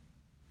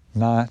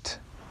not.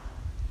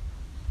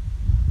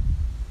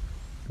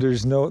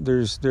 There's no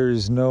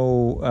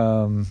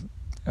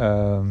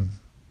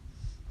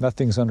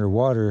nothing's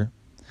underwater,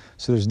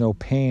 so there's no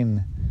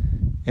pain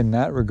in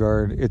that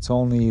regard. It's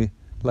only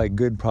like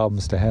good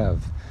problems to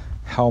have.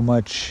 How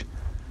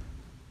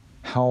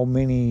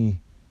many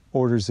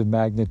orders of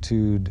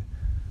magnitude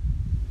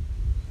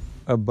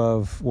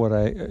above what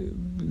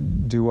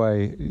do you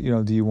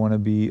want to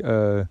be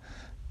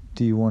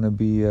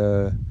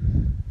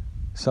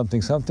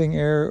something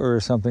air or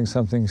something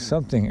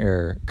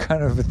air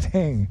kind of a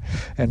thing,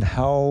 and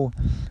how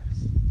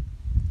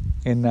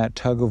in that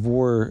tug of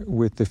war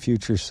with the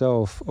future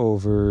self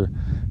over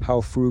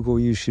how frugal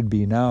you should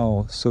be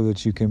now so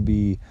that you can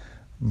be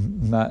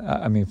not,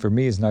 I mean, for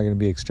me it's not going to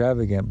be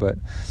extravagant, but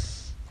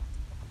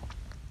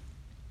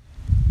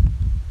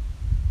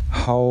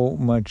how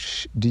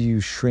much do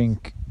you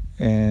shrink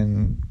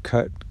and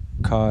cut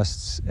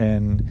costs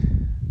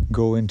and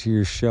go into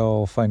your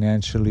shell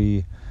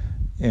financially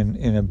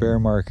in a bear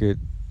market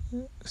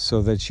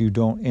so that you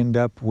don't end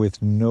up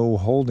with no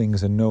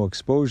holdings and no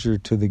exposure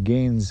to the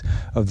gains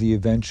of the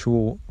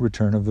eventual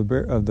return of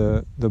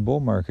the bull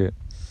market,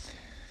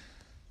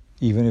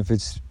 even if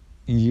it's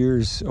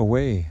years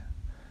away.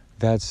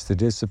 That's the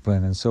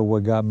discipline. And so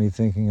what got me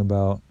thinking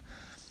about,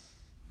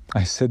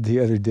 I said the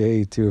other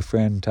day to a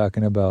friend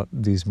talking about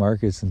these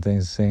markets and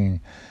things,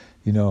 saying,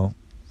 the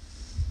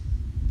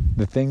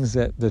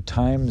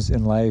times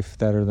in life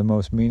that are the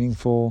most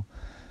meaningful,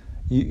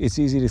 it's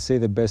easy to say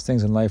the best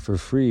things in life are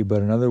free,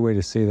 but another way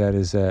to say that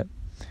is that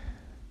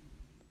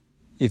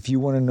if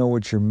you want to know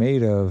what you're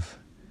made of,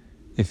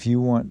 if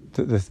you want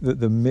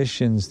the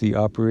missions, the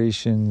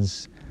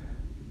operations,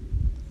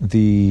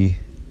 the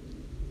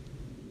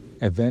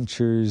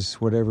adventures,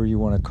 whatever you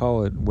want to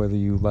call it, whether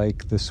you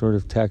like the sort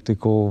of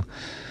tactical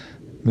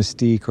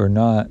mystique or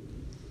not,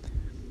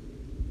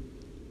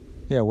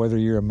 whether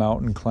you're a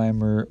mountain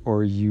climber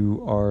or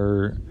you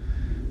are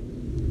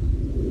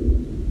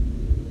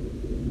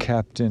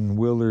Captain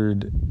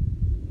Willard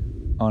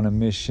on a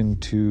mission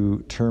to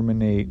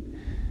terminate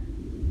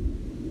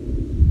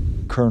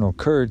Colonel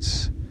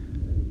Kurtz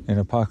in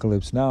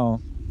Apocalypse Now,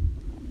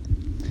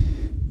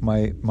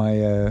 my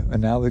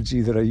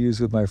analogy that I used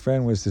with my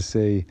friend was to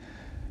say,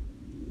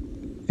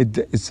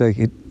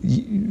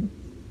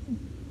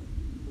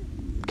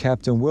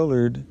 Captain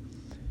Willard,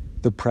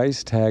 the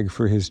price tag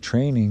for his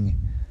training,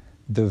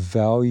 the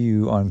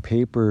value on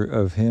paper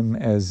of him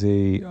as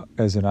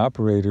an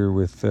operator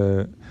with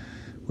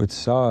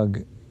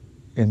SOG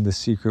in the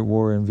secret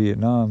war in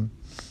Vietnam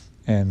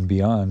and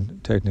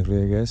beyond,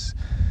 technically, I guess,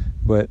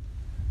 but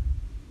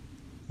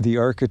the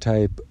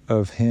archetype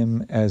of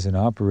him as an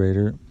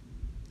operator,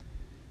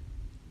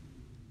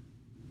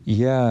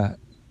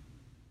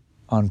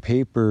 on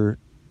paper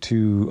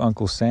to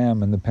Uncle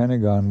Sam and the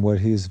Pentagon, what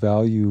his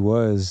value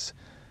was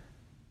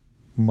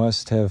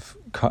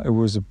it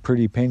was a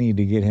pretty penny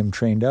to get him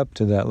trained up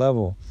to that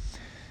level.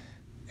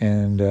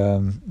 And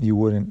you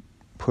wouldn't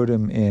put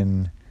him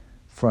in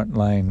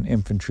frontline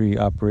infantry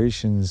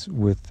operations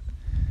with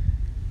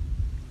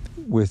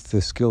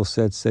the skill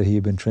sets that he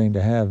had been trained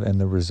to have, and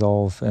the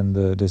resolve and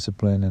the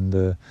discipline and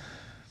the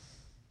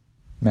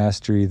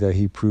mastery that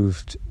he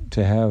proved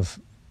to have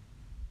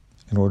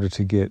in order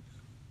to get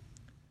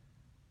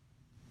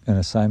an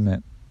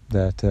assignment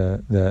that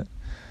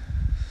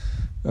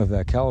of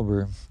that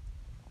caliber.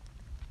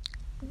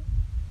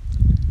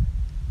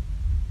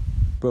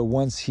 But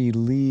once he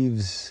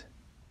leaves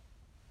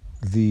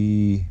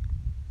the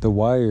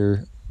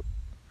wire,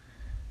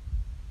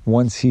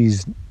 once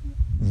he's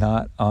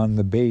not on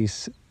the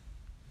base,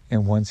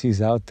 and once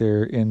he's out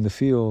there in the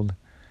field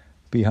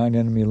behind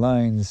enemy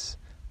lines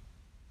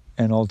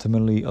and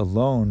ultimately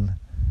alone,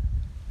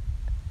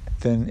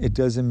 then it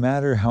doesn't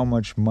matter how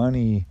much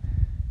money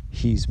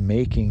he's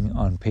making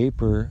on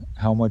paper,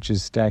 how much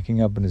is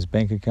stacking up in his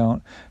bank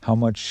account, how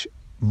much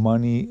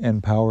money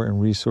and power and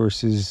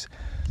resources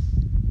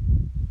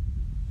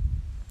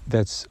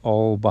that's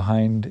all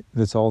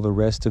the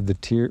rest of the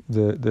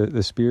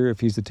spear, if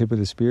he's the tip of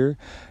the spear.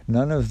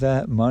 None of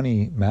that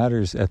money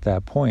matters at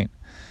that point.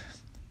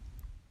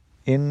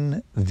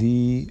 At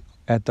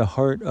the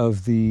heart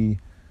of the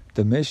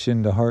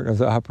mission, the heart of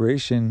the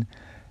operation,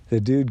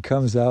 the dude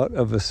comes out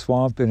of a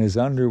swamp in his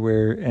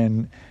underwear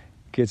and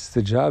gets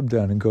the job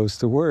done and goes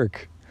to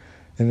work.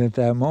 And at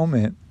that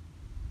moment,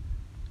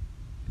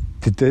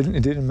 it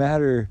didn't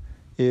matter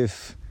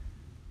if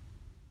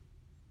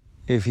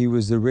he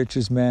was the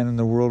richest man in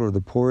the world or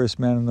the poorest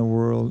man in the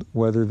world,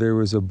 whether there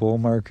was a bull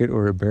market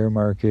or a bear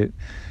market.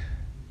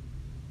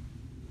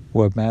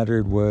 What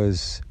mattered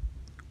was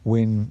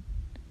when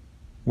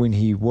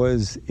he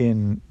was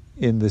in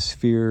the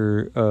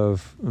sphere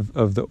of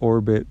the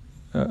orbit,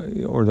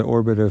 or the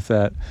orbit of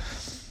that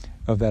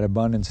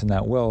abundance and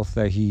that wealth,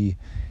 that he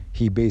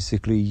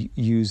basically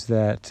used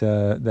that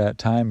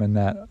time and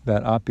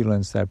that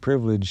opulence, that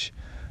privilege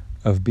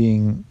of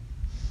being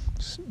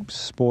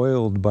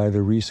spoiled by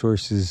the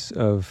resources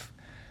of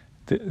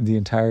the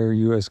entire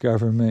U.S.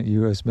 government,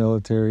 U.S.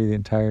 military, the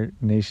entire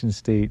nation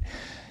state,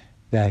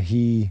 that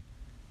he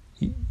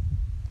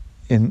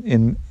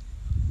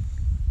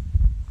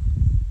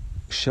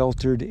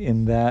sheltered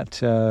in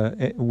that,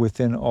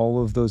 within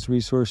all of those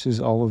resources,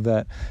 all of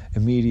that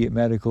immediate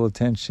medical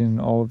attention,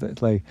 all of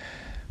that, like,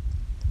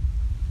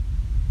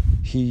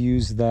 he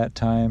used that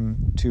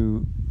time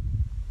to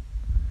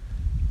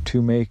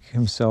make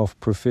himself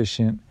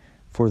proficient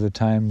for the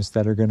times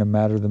that are going to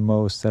matter the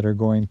most, that are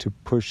going to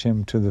push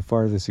him to the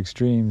farthest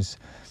extremes,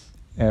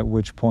 at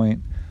which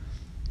point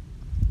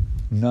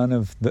none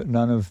of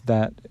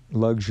that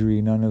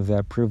luxury, none of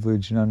that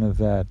privilege, none of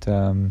that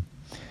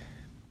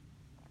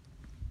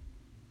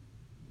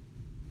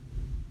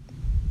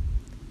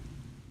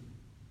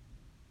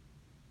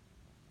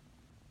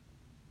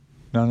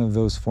none of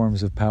those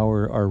forms of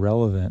power are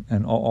relevant,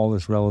 and all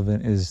that's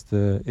relevant is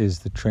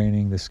the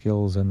training, the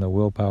skills, and the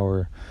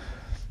willpower.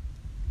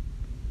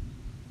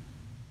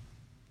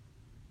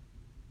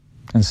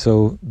 And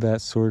so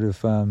that sort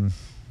of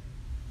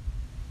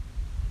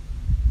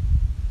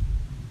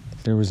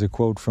there was a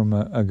quote from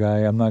a guy.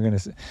 I'm not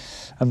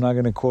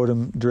gonna quote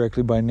him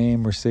directly by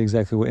name or say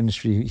exactly what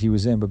industry he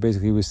was in, but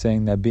basically he was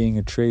saying that being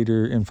a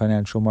trader in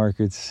financial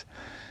markets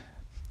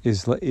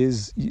is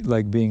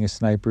like being a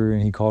sniper,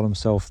 and he called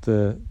himself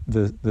the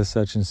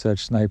such and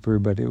such sniper,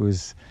 but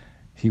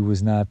he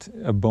was not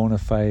a bona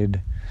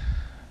fide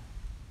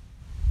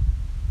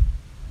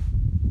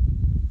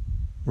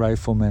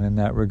rifleman in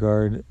that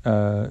regard.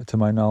 To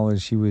my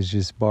knowledge, he was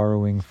just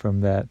borrowing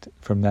from that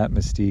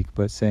mystique,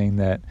 but saying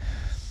that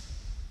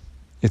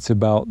it's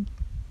about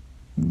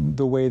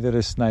the way that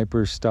a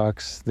sniper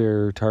stalks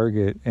their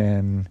target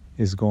and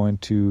is going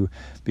to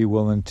be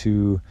willing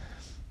to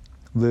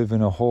live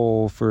in a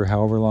hole for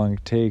however long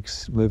it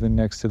takes, living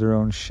next to their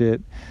own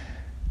shit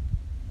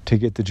to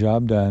get the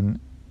job done.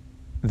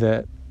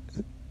 That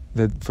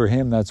for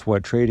him, that's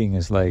what trading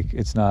is like.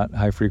 It's not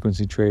high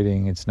frequency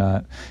trading. It's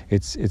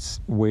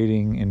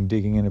waiting and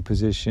digging in a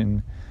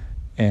position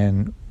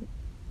and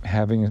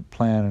having a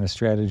plan and a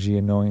strategy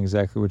and knowing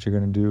exactly what you're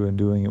going to do and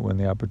doing it when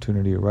the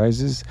opportunity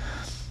arises.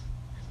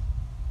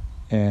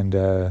 And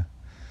I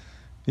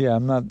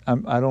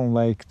don't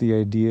like the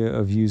idea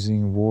of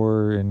using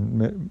war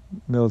and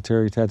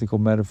military tactical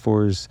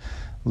metaphors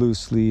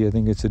loosely. I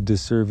think it's a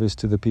disservice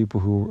to the people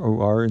who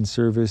are in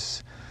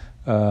service.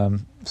 But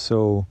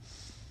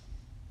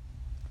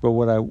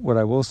what I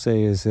will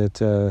say is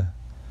that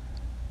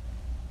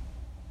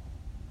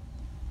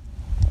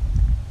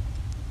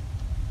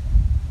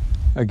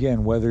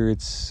again, whether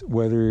it's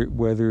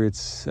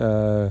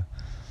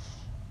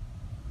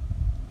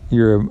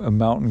you're a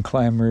mountain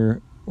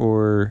climber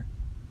or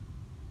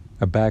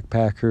a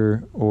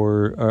backpacker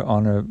or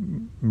on a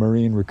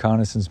marine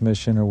reconnaissance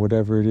mission or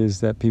whatever it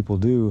is that people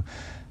do,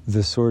 the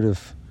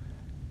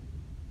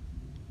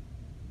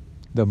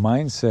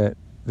mindset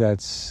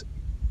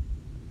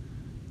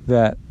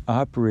that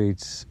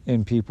operates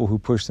in people who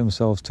push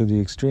themselves to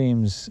the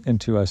extremes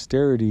into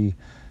austerity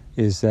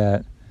is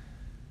that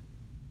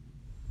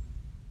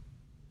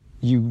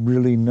you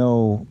really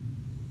know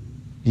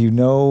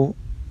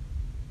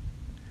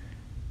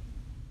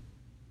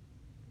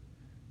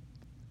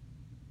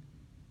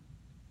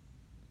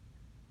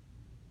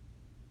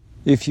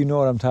if you know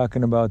what I'm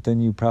talking about, then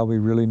you probably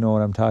really know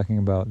what I'm talking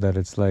about, that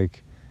it's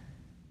like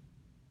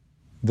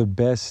the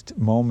best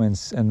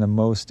moments and the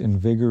most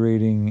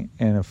invigorating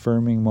and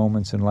affirming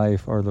moments in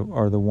life are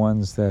the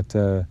ones that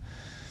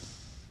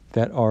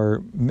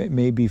are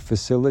maybe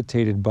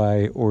facilitated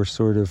by or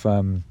sort of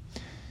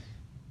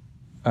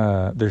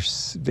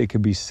they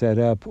could be set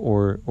up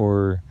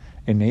or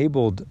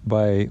enabled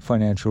by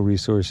financial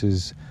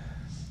resources,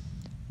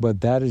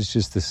 but that is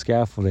just the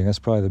scaffolding. That's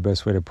probably the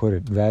best way to put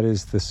it. That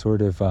is the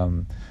sort of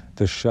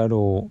the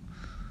shuttle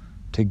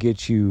to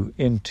get you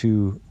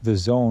into the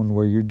zone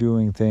where you're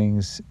doing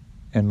things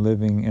and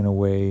living in a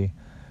way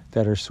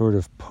that are sort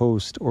of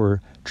post or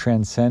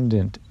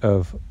transcendent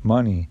of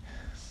money.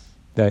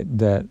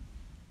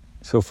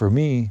 So for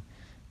me,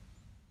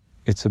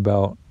 it's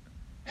about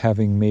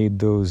having made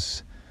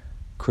those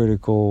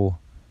critical,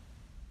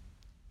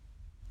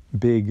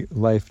 big,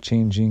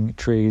 life-changing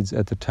trades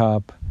at the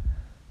top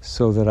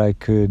so that I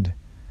could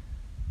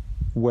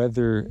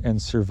weather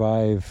and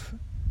survive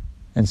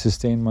and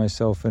sustain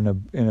myself in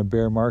a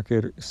bear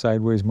market,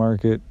 sideways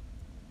market,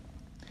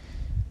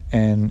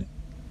 and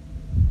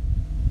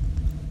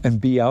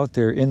be out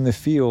there in the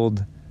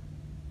field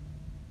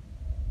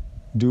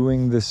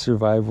doing the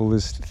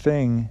survivalist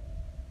thing,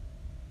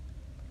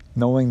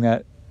 knowing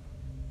that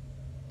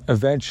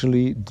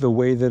eventually the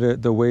way that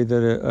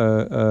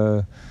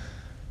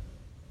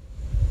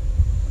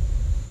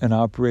an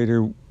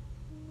operator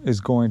is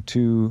going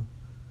to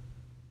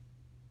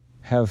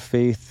have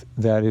faith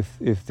that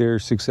if they're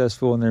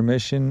successful in their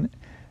mission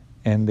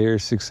and they're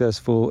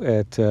successful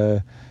at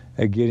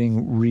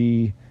getting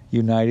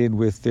reunited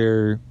with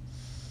the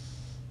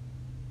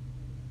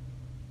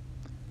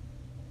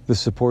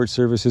support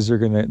services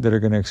that are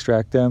gonna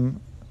extract them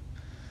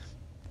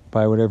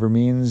by whatever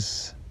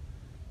means,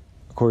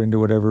 according to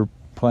whatever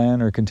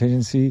plan or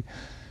contingency,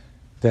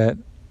 that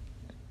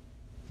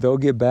they'll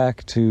get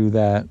back to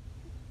that,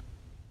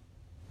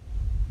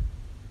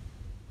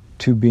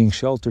 to being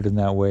sheltered in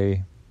that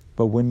way.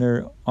 But when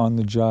they're on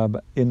the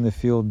job, in the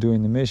field,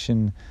 doing the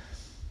mission,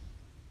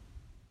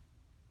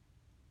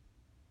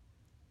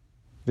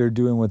 they're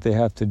doing what they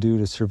have to do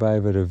to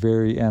survive at a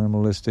very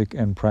animalistic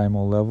and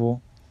primal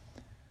level.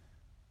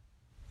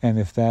 And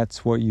if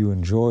that's what you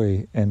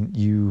enjoy and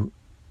you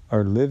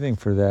are living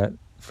for that,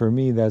 for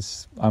me,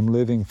 I'm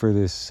living for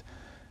this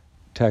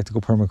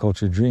tactical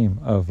permaculture dream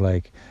of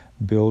like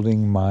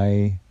building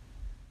my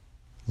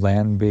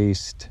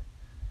land-based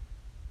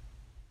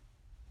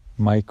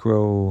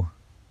micro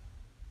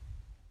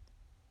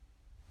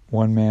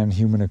one-man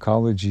human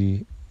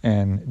ecology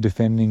and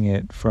defending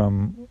it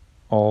from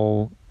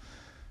all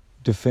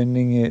of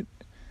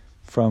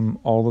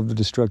the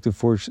destructive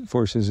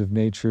forces of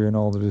nature and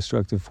all the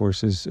destructive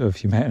forces of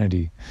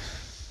humanity.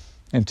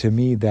 And to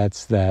me,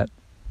 that's that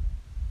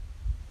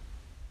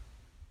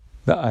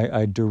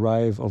I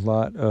derive a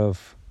lot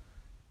of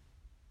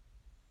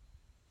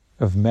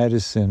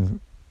medicine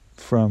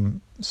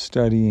from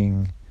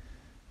studying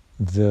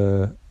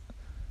the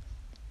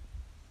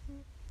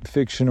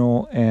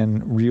fictional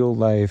and real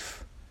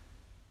life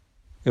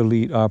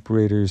elite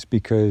operators,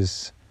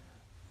 because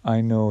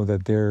I know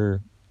that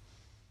they're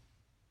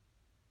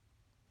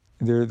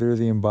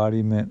the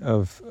embodiment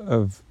of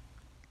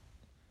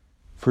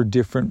for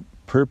different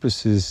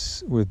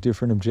purposes with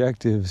different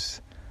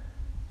objectives,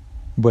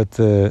 but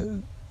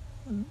the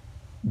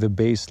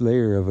base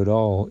layer of it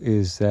all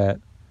is that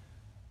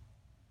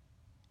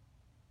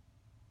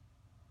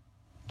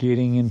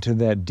getting into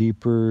that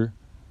deeper,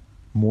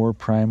 more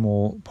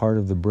primal part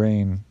of the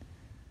brain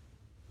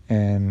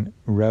and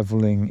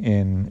reveling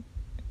in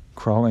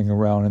crawling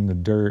around in the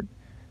dirt,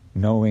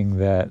 knowing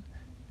that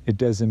it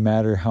doesn't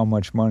matter how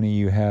much money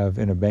you have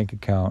in a bank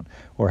account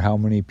or how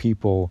many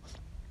people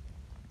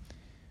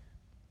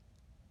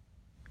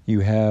you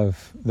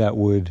have that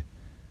would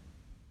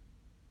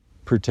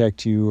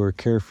protect you or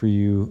care for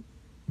you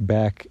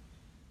back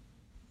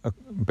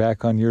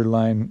on your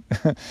line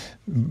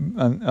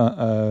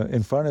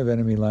in front of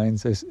enemy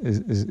lines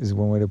is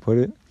one way to put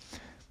it.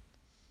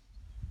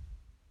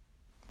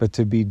 But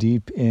to be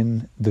deep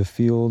in the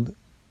field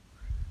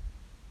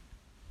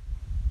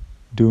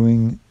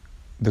doing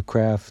the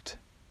craft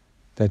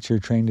that you're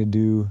trained to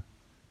do,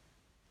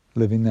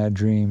 living that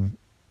dream,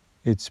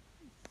 it's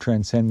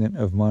transcendent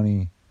of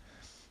money.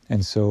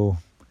 And so,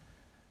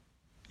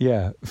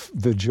 yeah,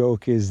 the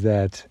joke is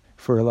that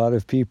for a lot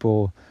of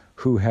people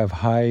who have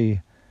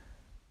high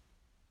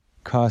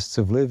costs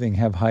of living,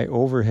 have high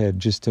overhead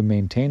just to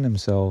maintain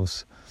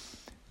themselves,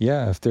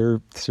 yeah, if they're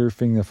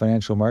surfing the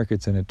financial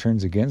markets and it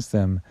turns against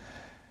them,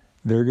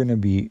 they're going to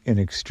be in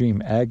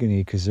extreme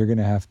agony because they're going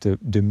to have to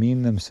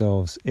demean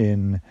themselves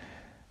in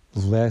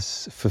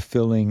less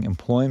fulfilling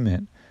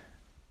employment.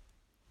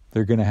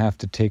 They're going to have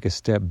to take a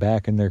step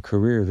back in their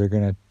career. They're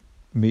going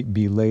to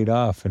be laid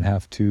off and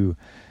have to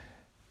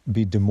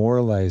be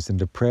demoralized and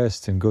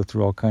depressed and go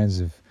through all kinds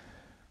of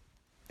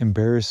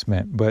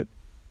embarrassment. But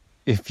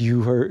if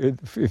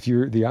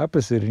you're the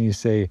opposite and you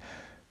say,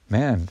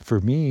 man,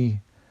 for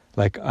me,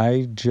 like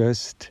I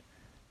just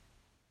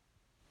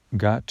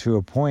got to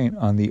a point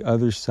on the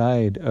other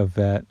side of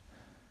that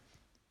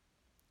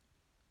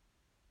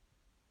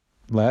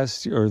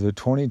last year, or the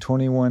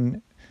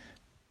 2021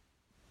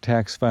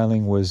 tax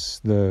filing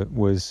was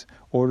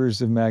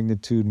orders of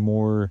magnitude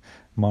more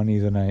money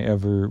than I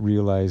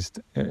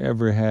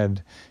ever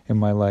had in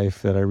my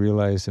life that I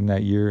realized in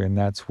that year, and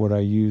that's what I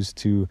used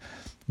to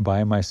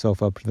buy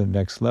myself up to the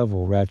next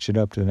level, ratchet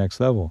up to the next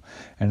level.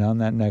 And on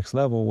that next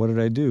level, what did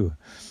I do?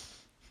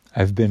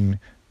 I've been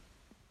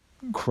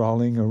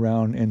crawling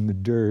around in the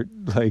dirt,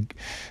 like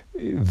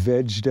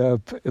vegged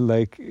up,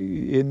 like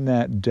in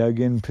that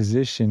dug-in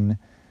position,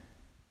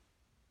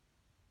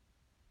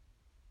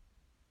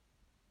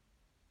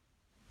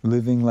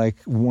 living like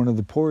one of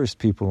the poorest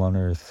people on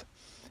earth,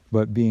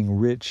 but being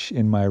rich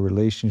in my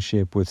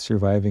relationship with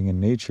surviving in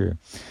nature,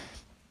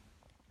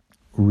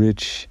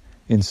 rich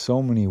in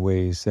so many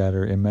ways that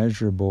are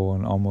immeasurable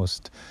and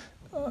almost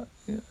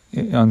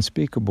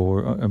unspeakable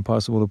or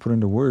impossible to put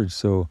into words.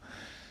 So,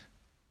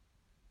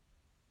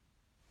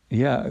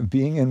 yeah,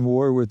 being in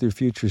war with your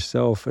future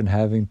self and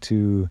having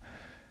to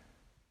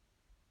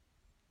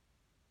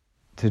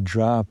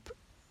drop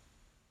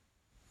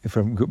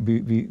from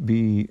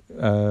be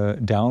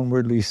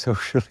downwardly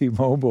socially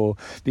mobile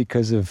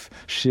because of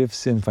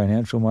shifts in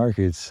financial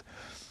markets,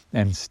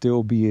 and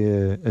still be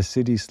a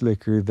city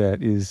slicker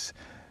that is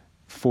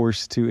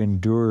forced to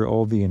endure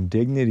all the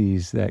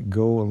indignities that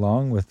go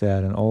along with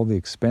that and all the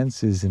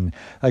expenses. And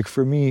like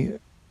for me,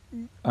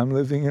 I'm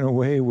living in a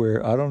way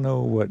where I don't know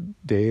what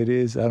day it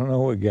is. I don't know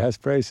what gas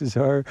prices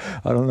are.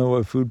 I don't know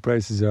what food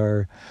prices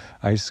are.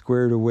 I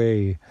squared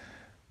away.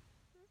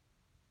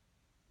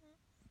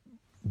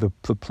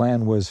 The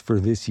plan was for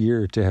this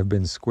year to have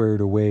been squared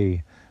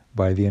away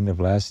by the end of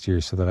last year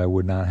so that I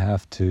would not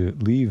have to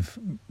leave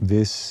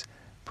this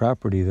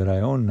property that I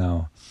own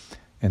now,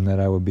 and that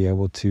I would be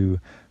able to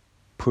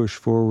push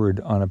forward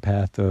on a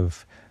path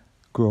of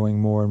growing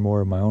more and more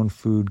of my own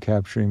food,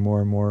 capturing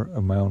more and more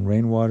of my own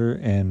rainwater,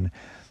 and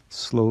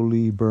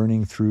slowly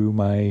burning through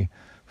my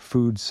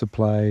food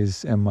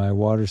supplies and my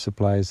water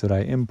supplies that I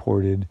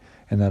imported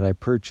and that I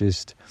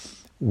purchased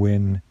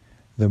during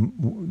the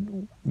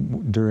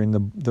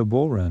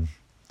bull run,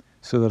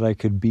 so that I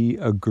could be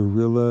a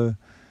guerrilla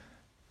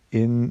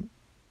in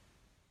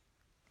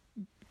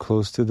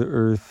close to the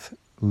earth,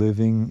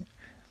 living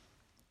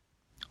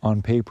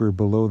on paper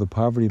below the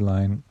poverty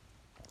line.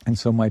 And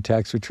so my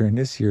tax return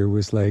this year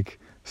was like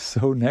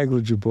so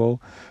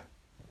negligible,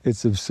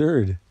 it's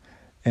absurd.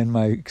 And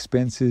my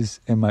expenses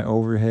and my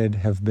overhead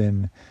have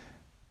been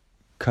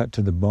cut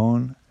to the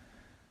bone,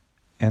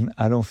 and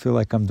I don't feel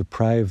like I'm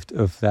deprived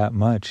of that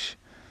much.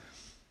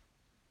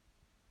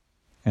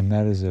 And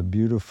that is a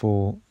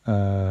beautiful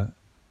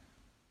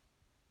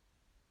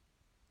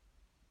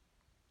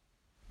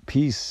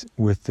peace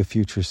with the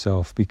future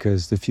self,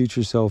 because the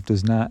future self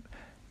does not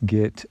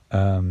get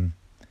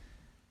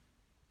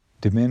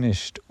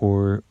diminished,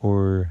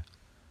 or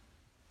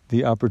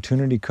the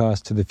opportunity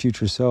cost to the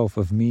future self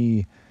of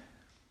me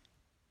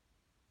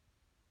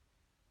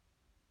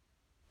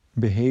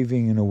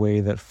behaving in a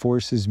way that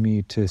forces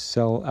me to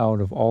sell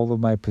out of all of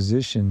my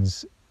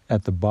positions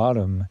at the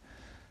bottom,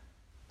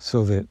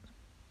 so that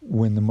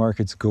when the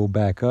markets go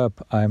back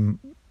up, I'm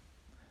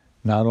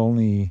not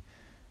only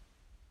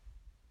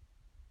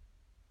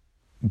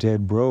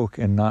dead broke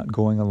and not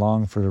going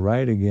along for the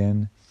ride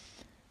again,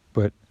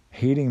 but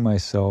hating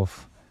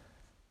myself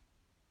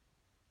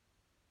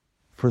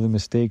for the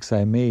mistakes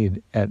I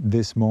made at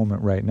this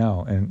moment right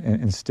now. And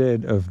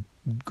instead of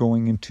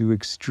going into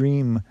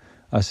extreme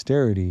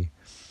austerity.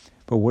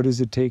 But what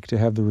does it take to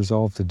have the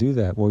resolve to do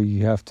that? Well,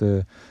 you have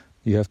to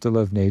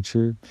love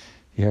nature.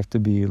 You have to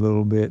be a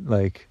little bit,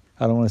 like,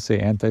 I don't want to say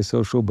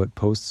antisocial, but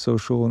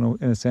post-social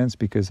in a sense,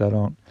 because I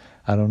don't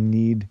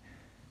need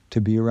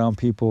to be around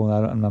people,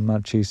 and I'm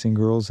not chasing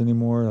girls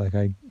anymore. Like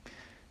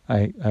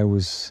I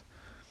was.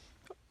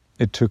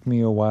 It took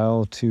me a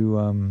while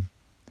to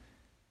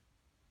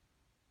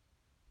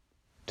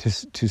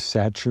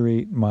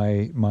saturate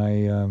my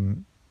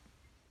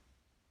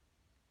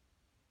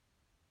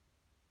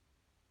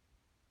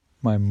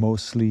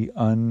mostly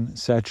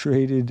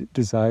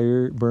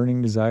unsaturated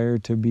burning desire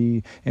to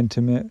be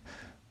intimate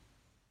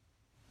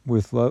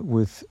with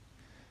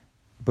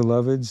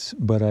beloveds,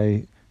 but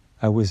I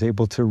was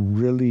able to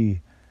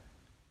really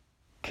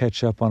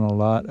catch up on a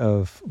lot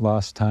of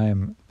lost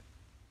time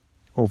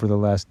over the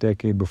last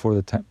decade before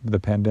the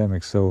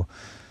pandemic. So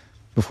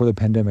before the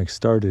pandemic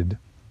started.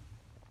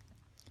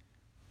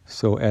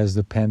 So as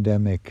the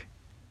pandemic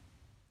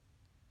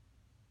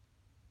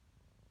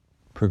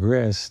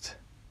progressed,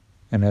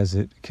 and as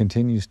it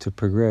continues to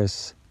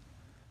progress,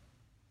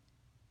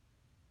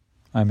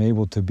 I'm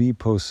able to be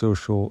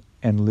post-social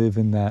and live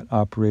in that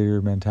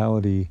operator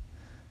mentality.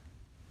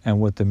 And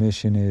what the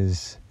mission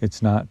is,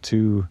 it's not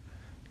to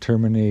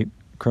terminate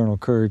Colonel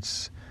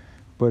Kurtz,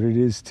 but it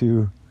is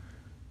to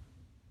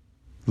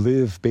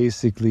live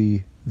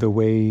basically the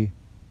way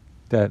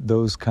that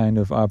those kind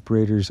of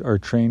operators are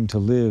trained to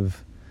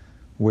live,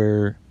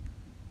 where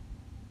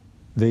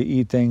they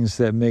eat things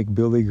that make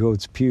billy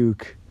goats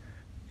puke,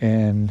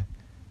 and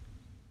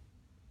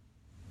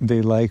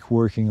they like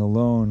working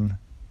alone.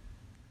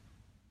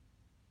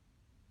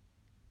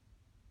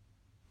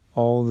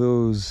 All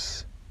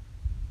those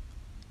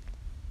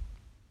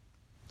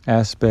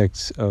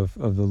aspects of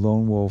the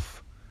lone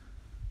wolf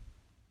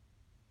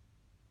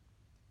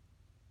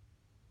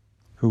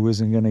who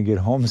isn't going to get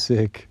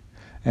homesick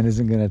and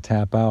isn't going to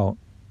tap out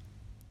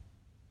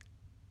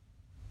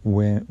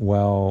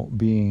while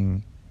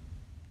being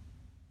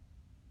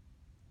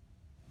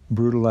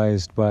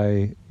brutalized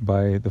by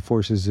the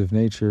forces of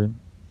nature,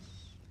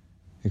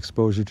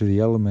 exposure to the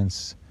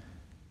elements,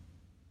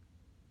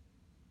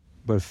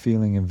 but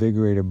feeling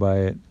invigorated by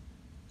it,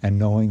 and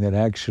knowing that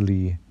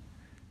actually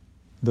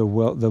the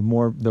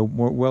more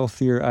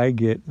wealthier I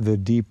get, the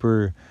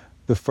deeper,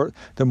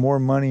 the more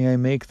money I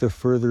make, the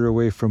further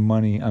away from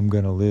money I'm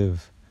going to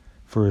live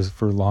for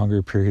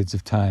longer periods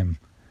of time.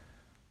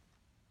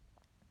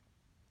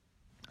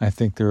 I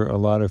think there are a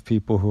lot of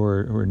people who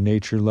are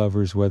nature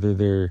lovers, whether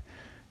they're,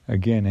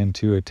 again,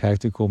 into a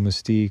tactical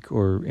mystique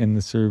or in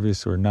the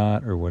service or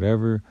not or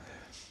whatever.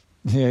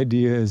 The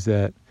idea is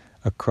that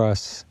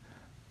across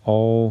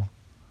all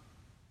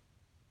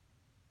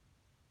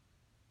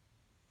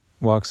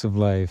walks of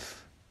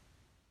life,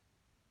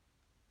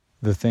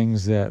 the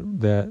things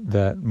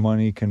that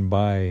money can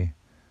buy,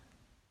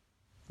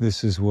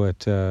 this is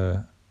what,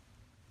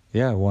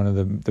 one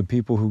of the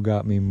people who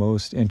got me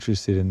most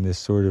interested in this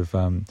sort of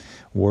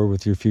war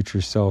with your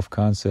future self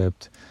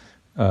concept,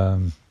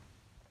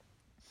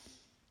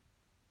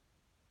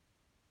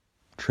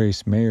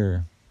 Trace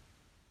Mayer,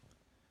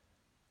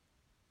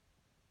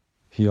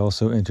 he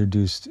also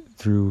introduced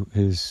through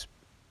his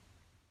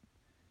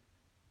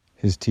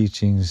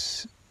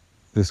teachings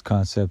this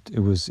concept. It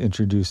was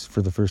introduced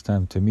for the first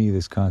time to me,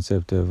 this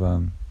concept of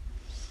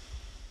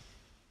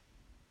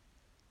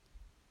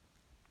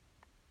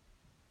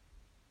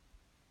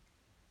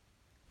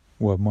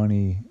what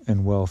money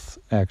and wealth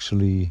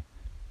actually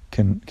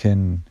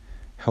can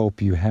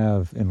help you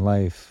have in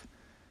life.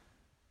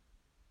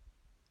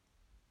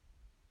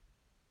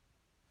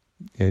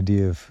 the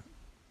idea of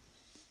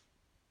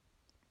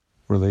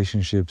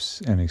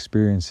relationships and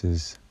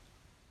experiences,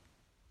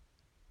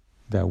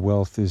 that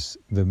wealth is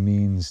the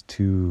means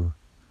to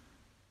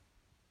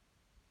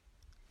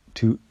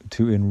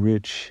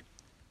enrich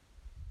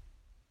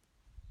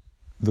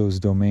those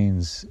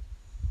domains,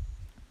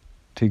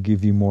 to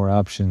give you more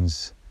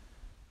options,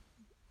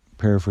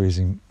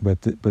 paraphrasing,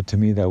 but to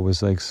me that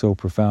was like so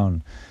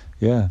profound.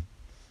 Yeah,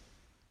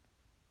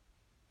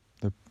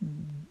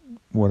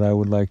 what I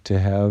would like to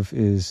have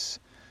is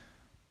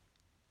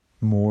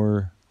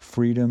more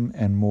freedom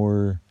and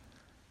more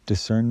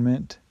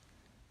discernment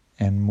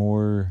and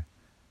more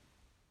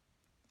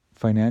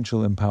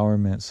financial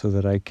empowerment, so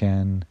that I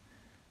can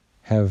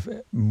have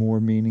more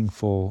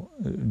meaningful,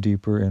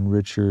 deeper and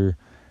richer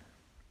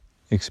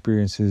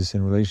experiences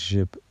in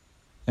relationship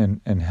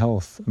and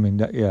health. I mean,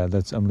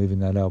 I'm leaving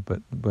that out,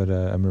 but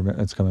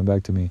it's coming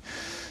back to me.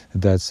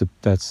 That's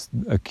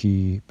a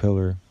key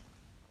pillar.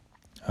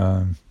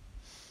 I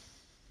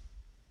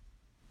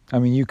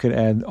mean, you could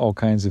add all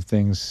kinds of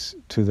things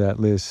to that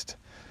list,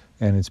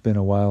 and it's been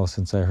a while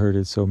since I heard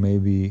it, so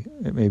maybe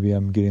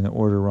I'm getting the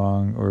order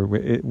wrong, or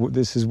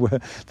this is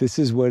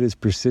what is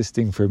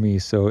persisting for me.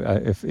 So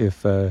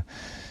if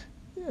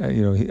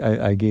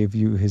I gave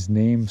you his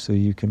name, so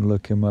you can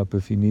look him up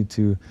if you need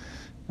to,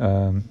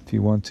 if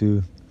you want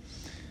to.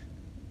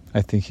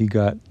 I think he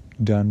got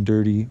done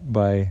dirty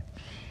by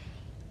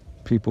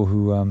people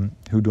who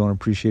don't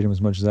appreciate him as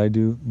much as I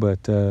do,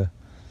 but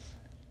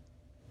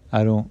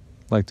I don't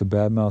like to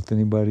badmouth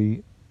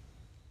anybody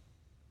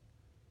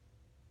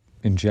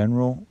in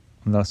general.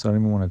 I don't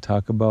even want to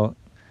talk about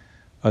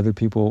other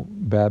people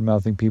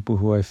bad-mouthing people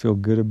who I feel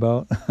good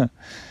about.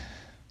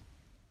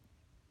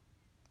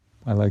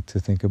 I like to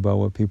think about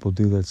what people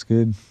do that's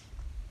good.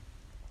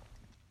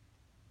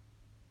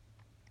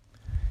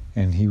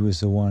 And he was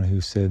the one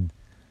who said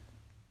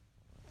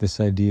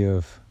this idea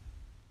of,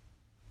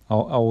 I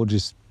will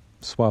just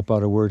swap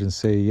out a word and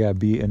say,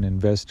 be an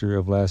investor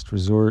of last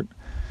resort.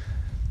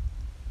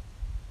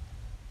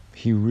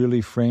 He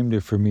really framed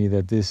it for me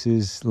that this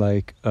is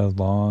like a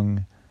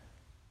long,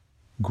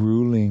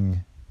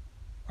 grueling,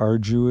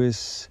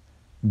 arduous,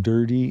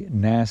 dirty,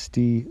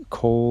 nasty,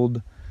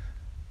 cold,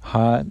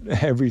 hot,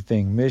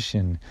 everything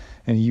mission.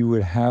 And you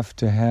would have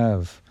to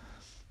have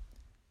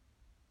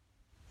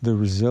the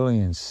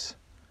resilience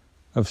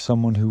of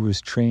someone who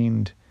was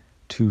trained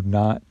to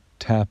not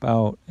tap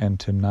out and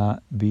to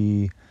not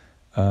be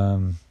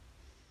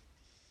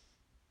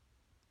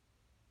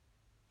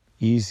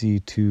easy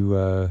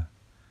to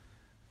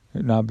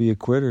not be a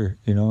quitter,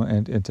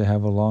 and to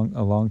have a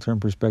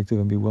long-term perspective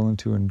and be willing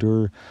to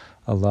endure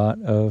a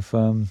lot of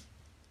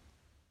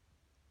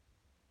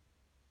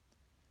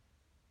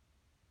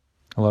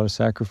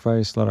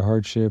sacrifice, a lot of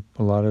hardship,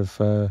 a lot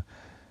of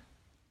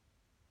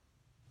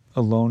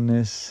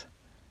aloneness.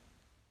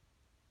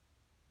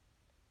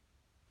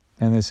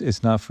 And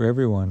it's not for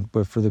everyone,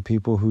 but for the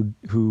people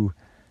who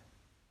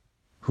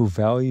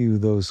value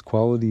those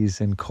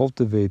qualities and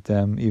cultivate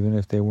them, even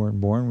if they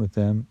weren't born with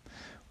them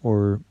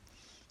or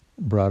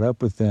brought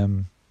up with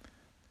them,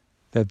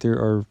 that there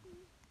are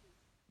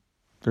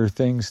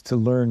things to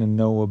learn and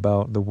know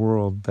about the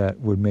world that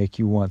would make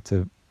you want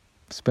to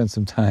spend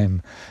some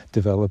time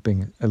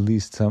developing at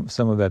least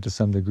some of that to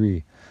some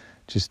degree,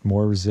 just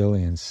more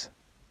resilience.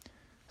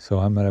 So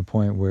I'm at a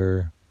point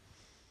where,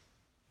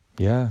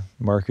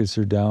 markets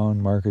are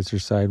down, markets are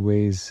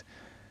sideways,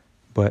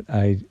 but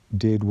I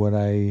did what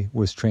I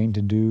was trained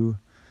to do,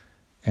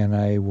 and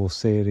I will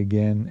say it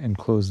again and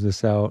close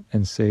this out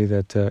and say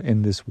that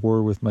in this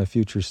war with my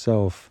future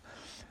self,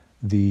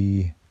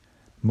 the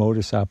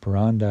modus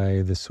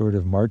operandi, the sort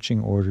of marching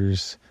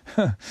orders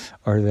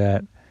are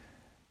that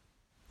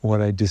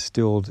what I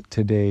distilled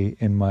today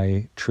in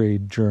my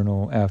trade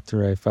journal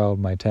after I filed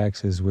my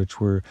taxes,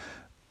 which were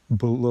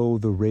below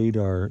the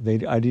radar.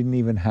 I didn't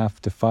even have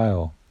to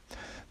file.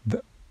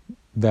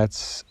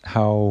 That's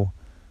how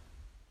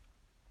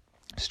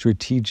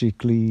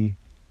strategically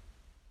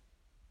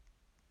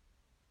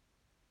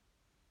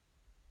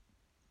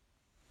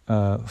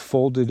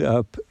folded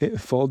up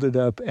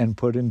and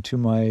put into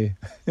my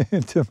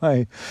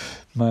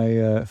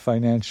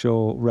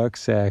financial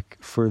rucksack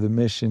for the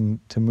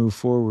mission to move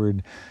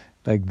forward.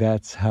 Like,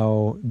 that's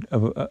how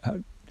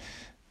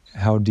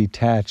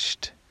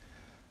detached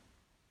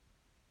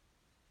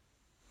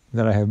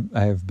that I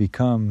have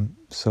become,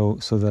 so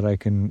that I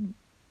can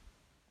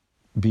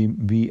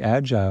be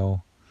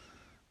agile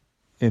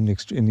in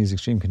these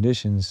extreme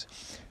conditions.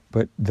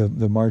 But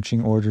the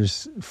marching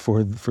orders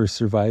for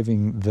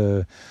surviving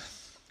those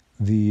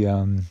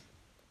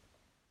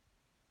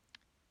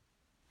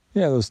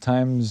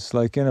times,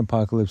 like in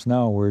Apocalypse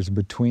Now, where it's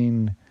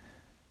between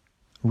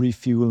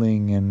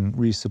refueling and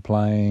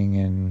resupplying,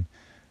 and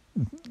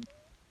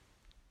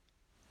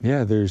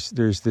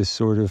there's this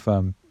sort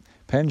of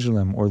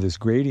pendulum, or this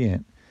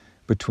gradient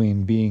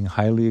between being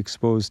highly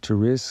exposed to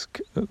risk,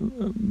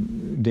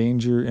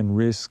 danger and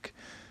risk,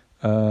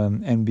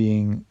 and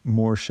being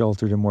more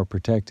sheltered and more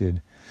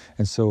protected.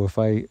 And so if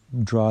I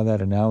draw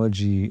that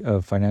analogy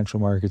of financial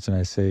markets and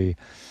I say,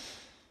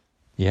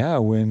 yeah,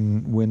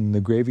 when the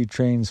gravy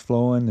train's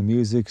flowing, the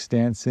music's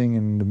dancing,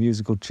 and the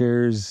musical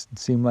chairs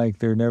seem like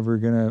they're never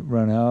gonna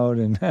run out,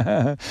 and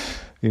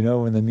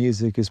when the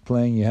music is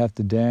playing, you have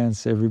to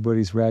dance.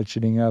 Everybody's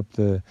ratcheting up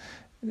the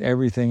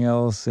everything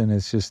else, and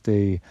it's just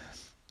an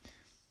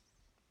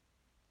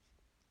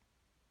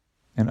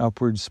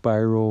upward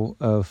spiral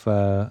of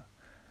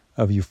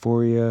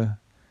euphoria.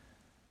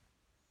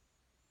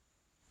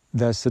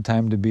 That's the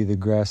time to be the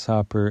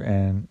grasshopper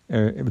and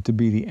to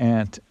be the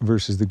ant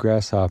versus the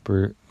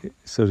grasshopper,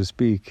 so to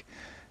speak.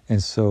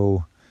 And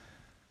so,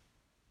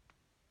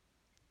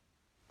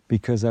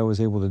 because I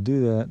was able to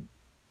do that,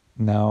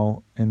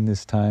 now in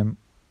this time,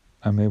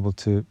 I'm able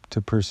to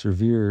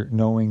persevere,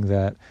 knowing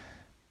that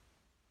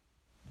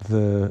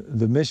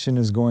the mission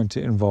is going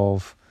to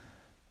involve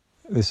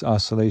this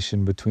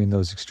oscillation between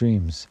those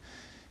extremes.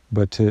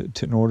 But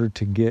in order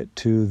to get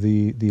to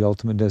the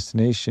ultimate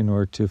destination,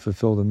 or to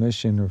fulfill the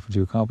mission, or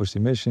to accomplish the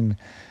mission,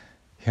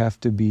 you have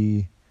to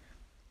be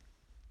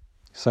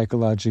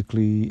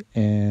psychologically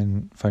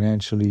and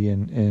financially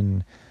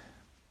and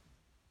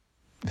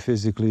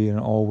physically and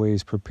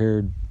always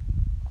prepared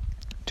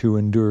to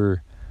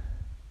endure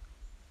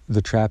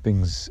the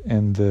trappings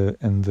and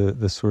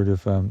the sort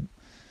of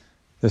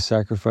the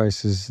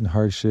sacrifices and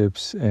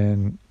hardships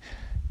and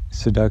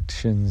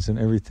seductions and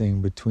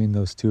everything between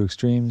those two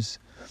extremes,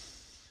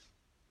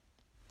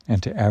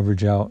 and to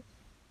average out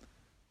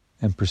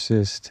and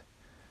persist.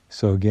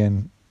 So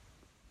again,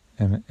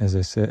 and as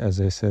I said,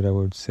 I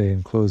would say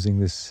in closing,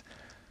 this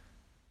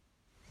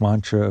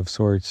mantra of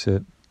sorts,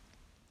 that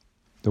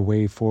the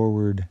way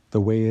forward,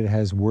 the way it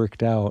has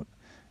worked out,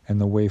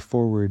 and the way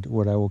forward,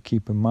 what I will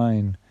keep in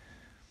mind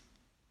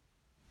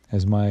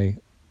as my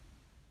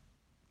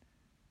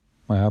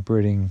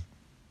operating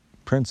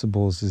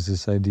principles, is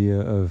this idea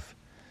of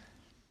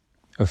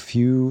a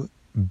few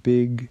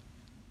big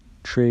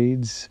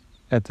trades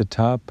at the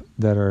top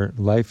that are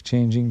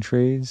life-changing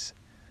trades,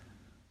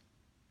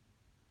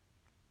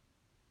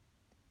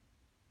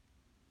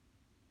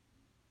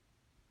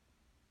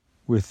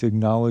 with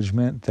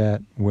acknowledgement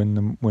that when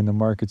the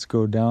markets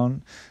go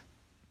down,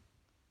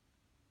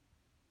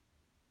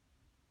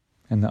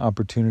 and the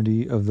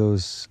opportunity of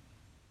those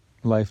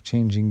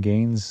life-changing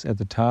gains at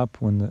the top,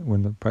 when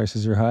the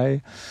prices are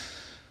high,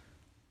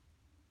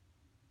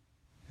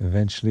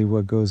 eventually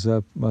what goes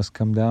up must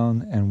come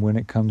down, and when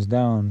it comes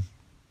down,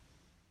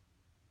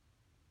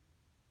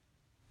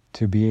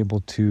 to be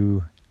able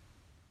to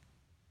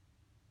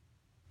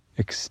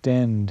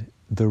extend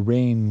the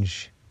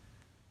range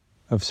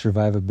of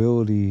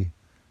survivability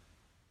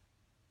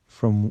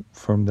from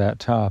that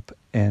top,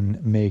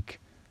 and make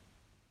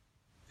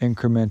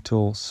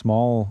incremental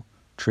small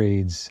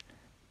trades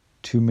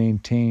to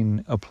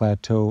maintain a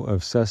plateau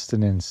of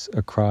sustenance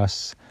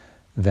across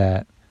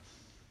that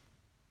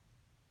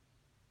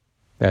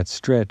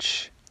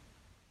stretch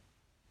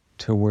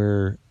to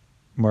where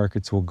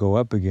markets will go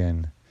up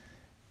again.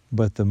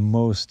 But the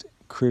most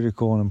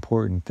critical and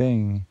important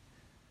thing,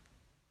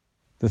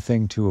 the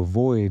thing to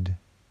avoid,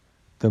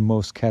 the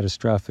most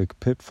catastrophic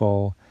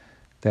pitfall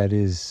that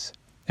is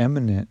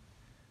imminent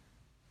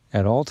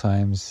at all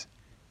times,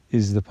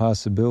 is the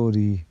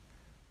possibility,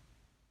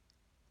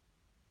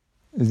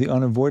 the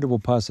unavoidable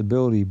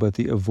possibility, but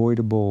the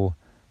avoidable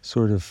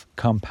sort of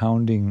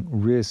compounding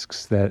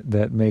risks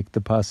that make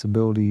the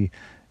possibility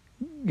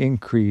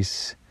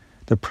increase,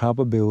 the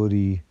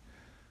probability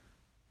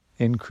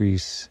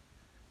increase,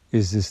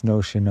 is this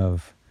notion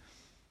of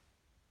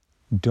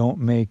don't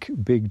make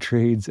big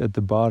trades at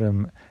the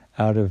bottom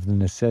out of the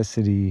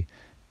necessity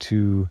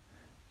to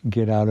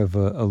get out of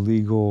a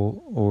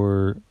legal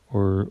or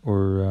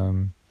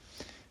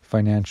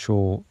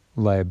financial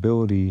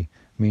liability,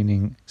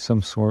 meaning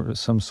some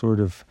sort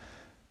of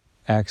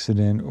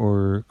accident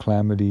or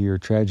calamity or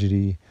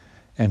tragedy,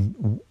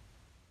 and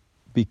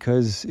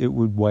because it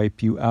would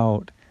wipe you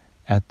out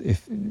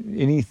if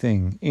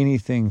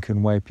anything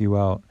can wipe you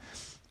out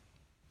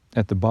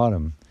at the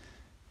bottom,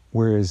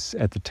 whereas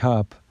at the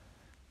top,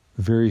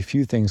 very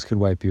few things could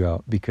wipe you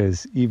out,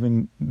 because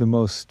even the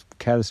most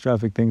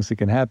catastrophic things that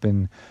can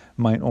happen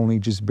might only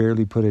just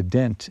barely put a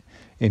dent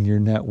in your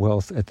net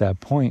wealth at that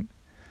point.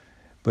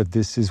 But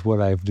this is what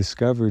I've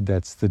discovered,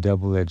 that's the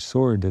double-edged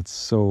sword that's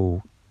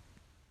so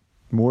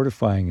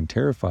mortifying and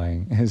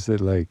terrifying, is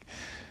that, like,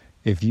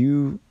 if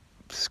you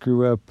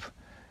screw up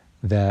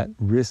that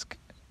risk,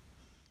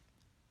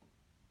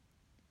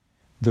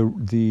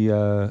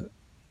 the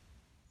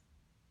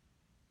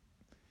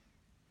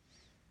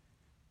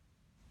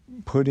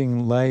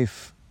putting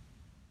life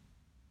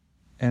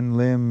and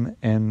limb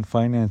and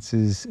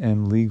finances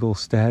and legal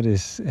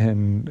status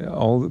and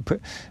all,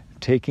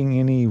 taking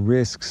any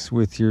risks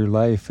with your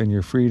life and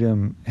your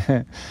freedom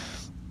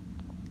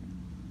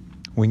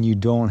when you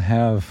don't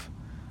have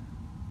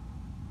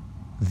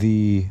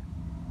the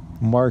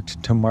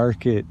marked to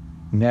market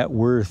net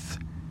worth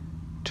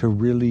to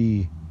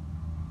really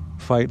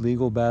fight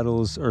legal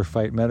battles or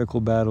fight medical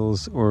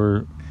battles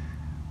or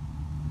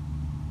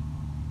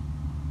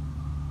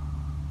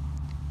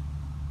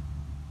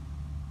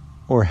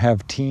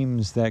have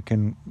teams that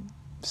can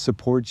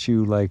support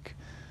you like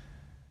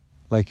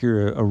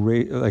you're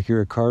like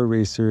you're a car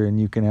racer,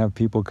 and you can have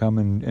people come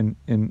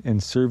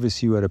and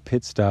service you at a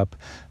pit stop.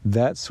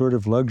 That sort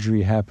of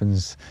luxury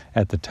happens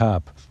at the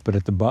top, but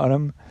at the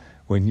bottom,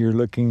 when you're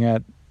looking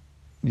at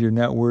your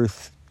net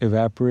worth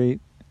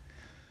evaporate,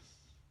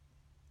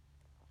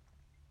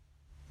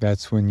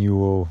 that's when you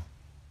will,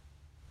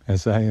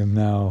 as I am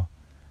now,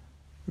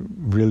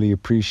 really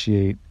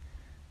appreciate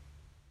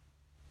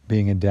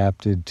being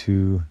adapted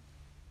to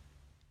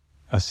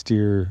a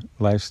austere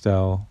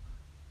lifestyle,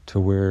 to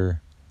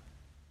where,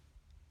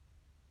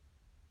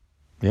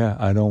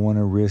 I don't want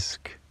to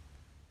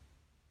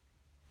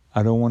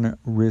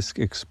risk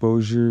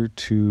exposure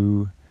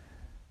to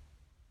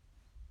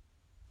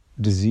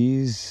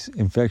disease,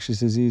 infectious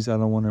disease. I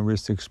don't want to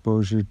risk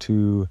exposure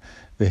to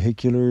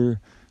vehicular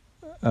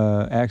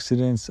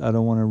accidents. I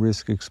don't want to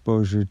risk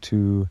exposure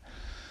to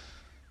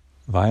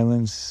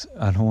violence.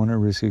 I don't want to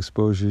risk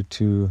exposure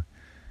to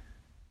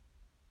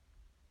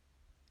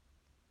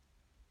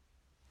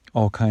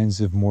all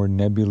kinds of more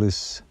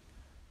nebulous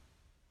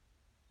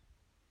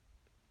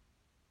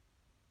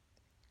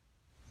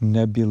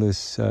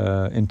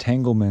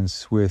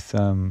entanglements with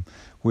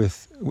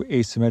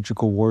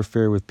asymmetrical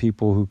warfare, with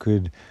people who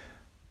could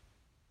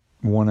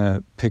want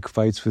to pick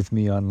fights with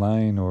me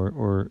online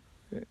or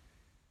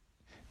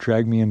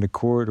drag me into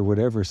court or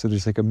whatever. So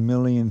there's like a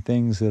million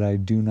things that I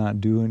do not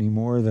do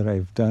anymore that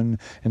I've done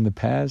in the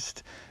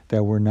past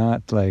that were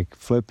not like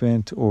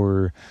flippant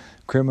or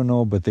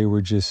criminal, but they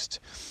were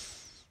just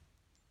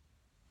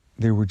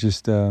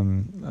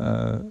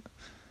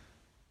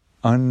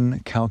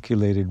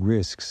uncalculated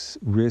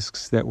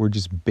risks that were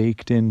just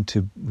baked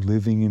into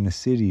living in a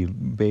city,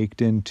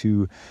 baked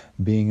into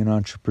being an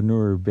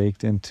entrepreneur,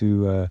 baked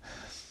into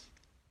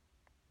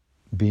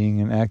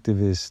being an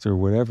activist or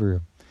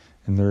whatever.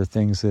 And there are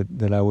things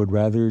that I would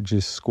rather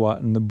just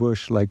squat in the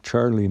bush like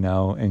Charlie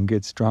now and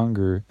get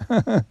stronger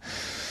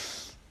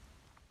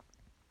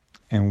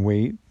and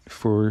wait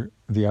for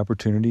the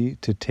opportunity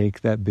to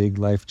take that big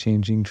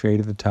life-changing trade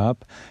at the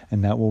top,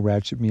 and that will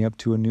ratchet me up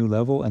to a new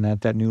level, and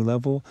at that new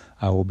level,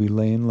 I will be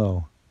laying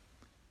low.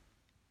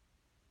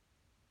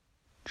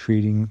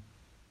 Treating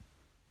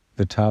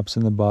the tops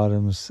and the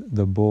bottoms,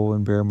 the bull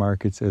and bear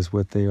markets as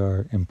what they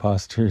are,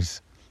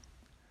 imposters.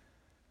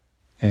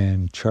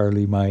 And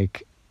Charlie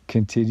Mike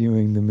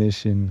continuing the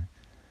mission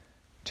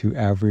to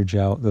average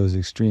out those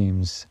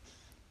extremes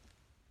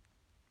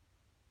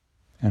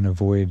and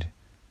avoid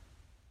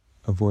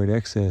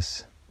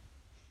excess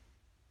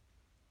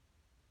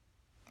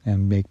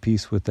and make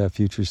peace with that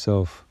future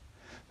self.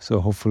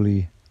 So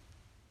hopefully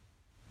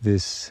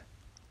this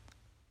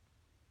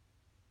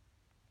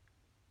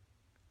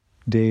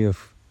day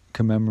of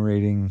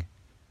commemorating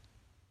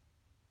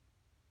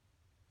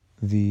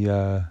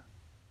the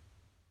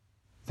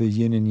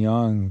yin and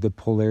yang, the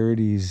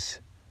polarities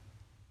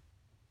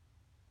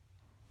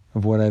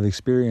of what I've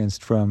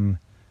experienced, from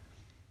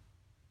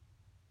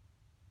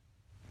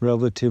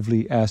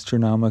relatively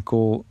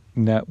astronomical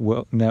net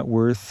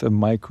worth, a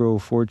micro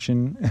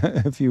fortune,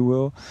 if you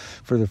will,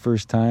 for the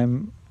first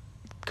time,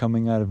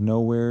 coming out of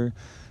nowhere,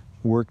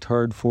 worked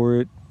hard for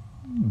it,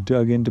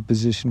 dug into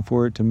position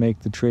for it to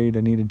make the trade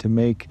I needed to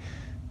make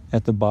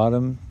at the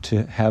bottom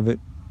to have it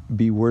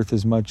be worth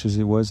as much as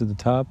it was at the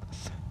top,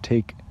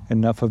 take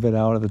enough of it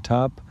out at the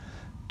top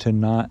to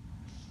not...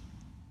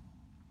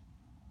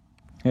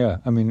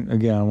 again, I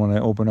want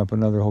to open up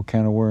another whole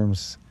can of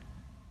worms.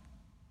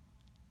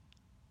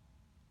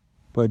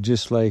 But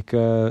just like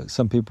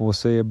some people will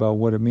say about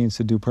what it means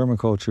to do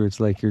permaculture, it's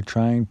like you're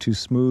trying to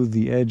smooth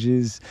the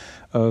edges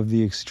of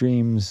the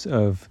extremes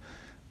of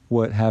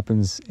what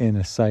happens in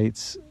a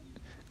site's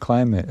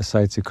climate, a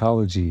site's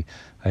ecology.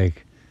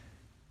 Like,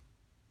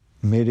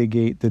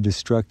 mitigate the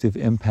destructive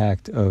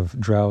impact of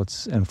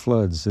droughts and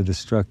floods, the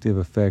destructive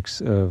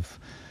effects of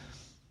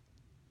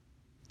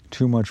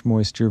too much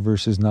moisture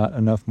versus not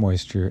enough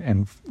moisture,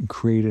 and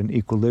create an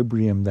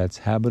equilibrium that's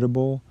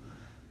habitable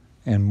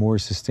and more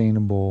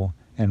sustainable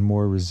and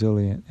more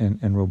resilient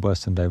and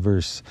robust and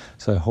diverse.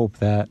 So I hope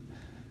that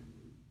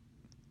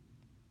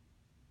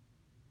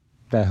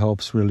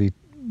helps really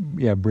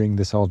bring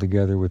this all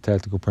together with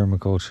tactical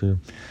permaculture.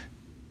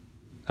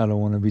 I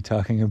don't want to be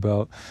talking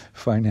about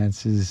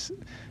finances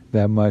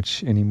that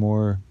much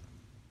anymore,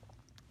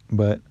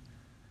 but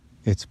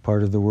it's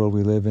part of the world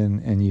we live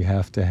in, and you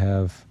have to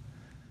have...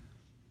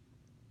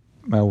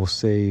 I will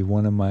say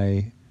one of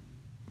my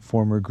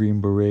former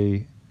Green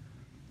Beret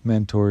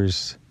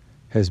mentors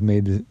has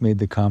made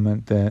the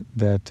comment that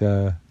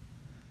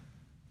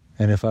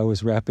and if I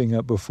was wrapping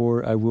up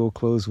before, I will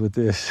close with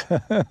this.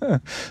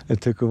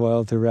 It took a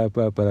while to wrap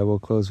up, but I will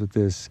close with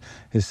this.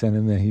 His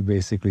sentiment, he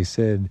basically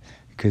said,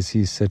 because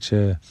he's such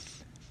a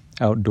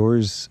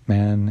outdoors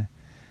man,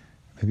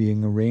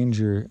 being a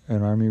ranger,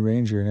 an army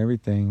ranger and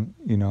everything,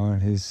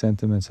 and his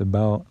sentiments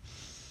about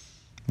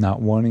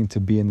not wanting to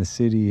be in the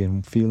city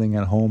and feeling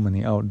at home in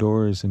the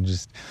outdoors, and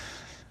just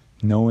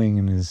knowing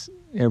in his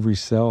every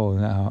cell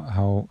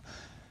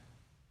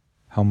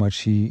how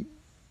much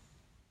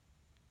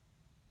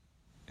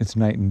it's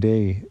night and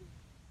day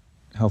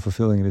how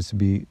fulfilling it is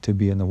to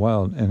be in the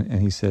wild.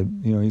 And he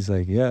said, he's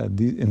like, yeah,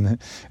 in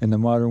the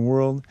modern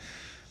world,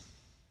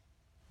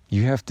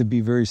 you have to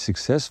be very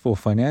successful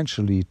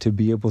financially to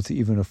be able to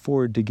even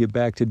afford to get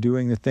back to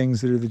doing the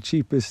things that are the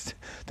cheapest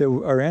that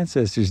our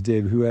ancestors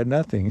did, who had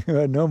nothing, who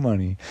had no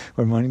money,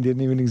 or money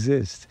didn't even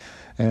exist.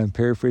 And I'm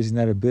paraphrasing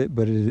that a bit,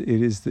 but that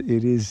is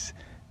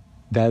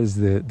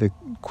the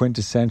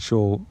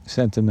quintessential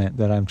sentiment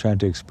that I'm trying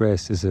to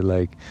express. Is it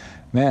like,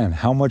 man,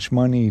 how much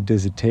money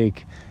does it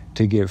take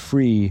to get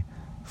free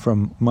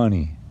from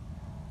money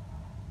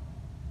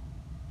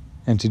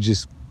and to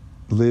just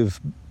live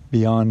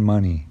beyond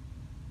money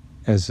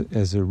as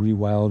a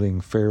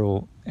rewilding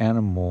feral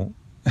animal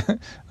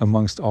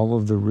amongst all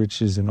of the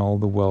riches and all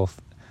the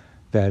wealth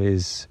that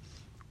is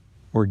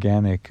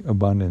organic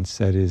abundance,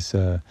 that is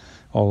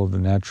all of the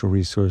natural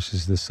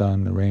resources, the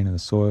sun, the rain, and the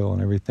soil,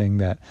 and everything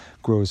that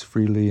grows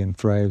freely and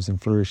thrives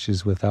and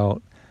flourishes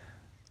without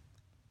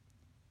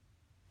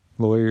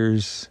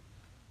lawyers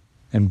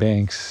and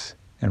banks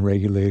and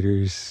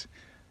regulators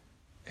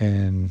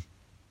and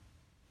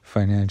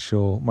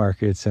financial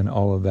markets and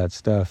all of that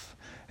stuff.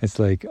 It's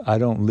like, I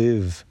don't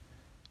live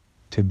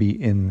to be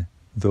in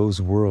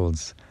those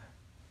worlds.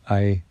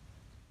 I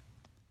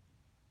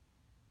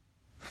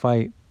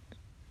fight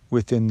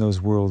within those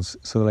worlds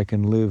so that I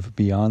can live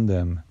beyond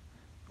them,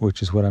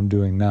 which is what I'm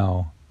doing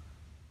now.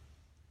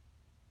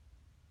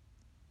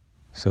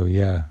 So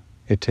yeah,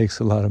 it takes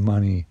a lot of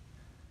money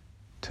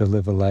to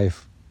live a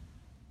life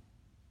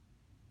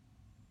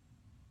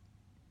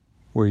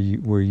where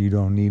you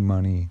don't need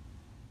money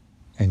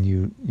and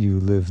you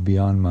live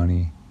beyond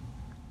money.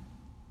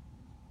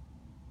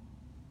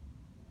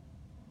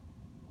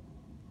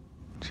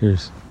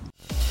 Cheers.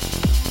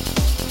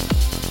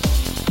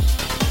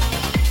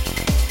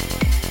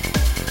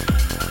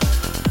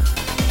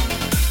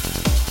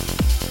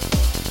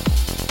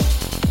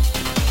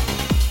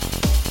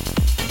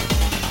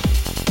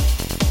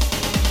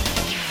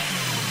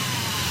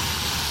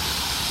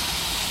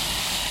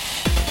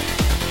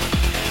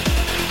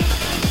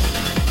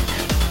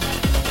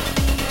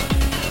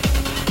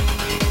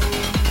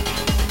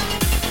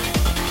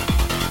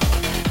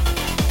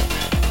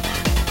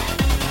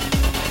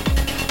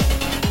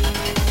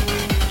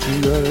 You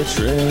gotta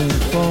train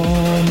for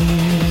me,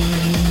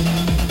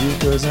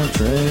 because I'm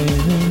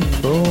training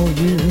for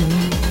you.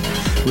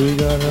 We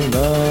got a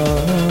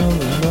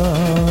love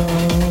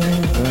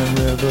and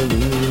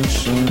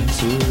revolution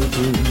to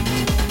do.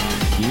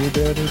 You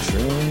better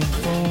train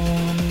for me.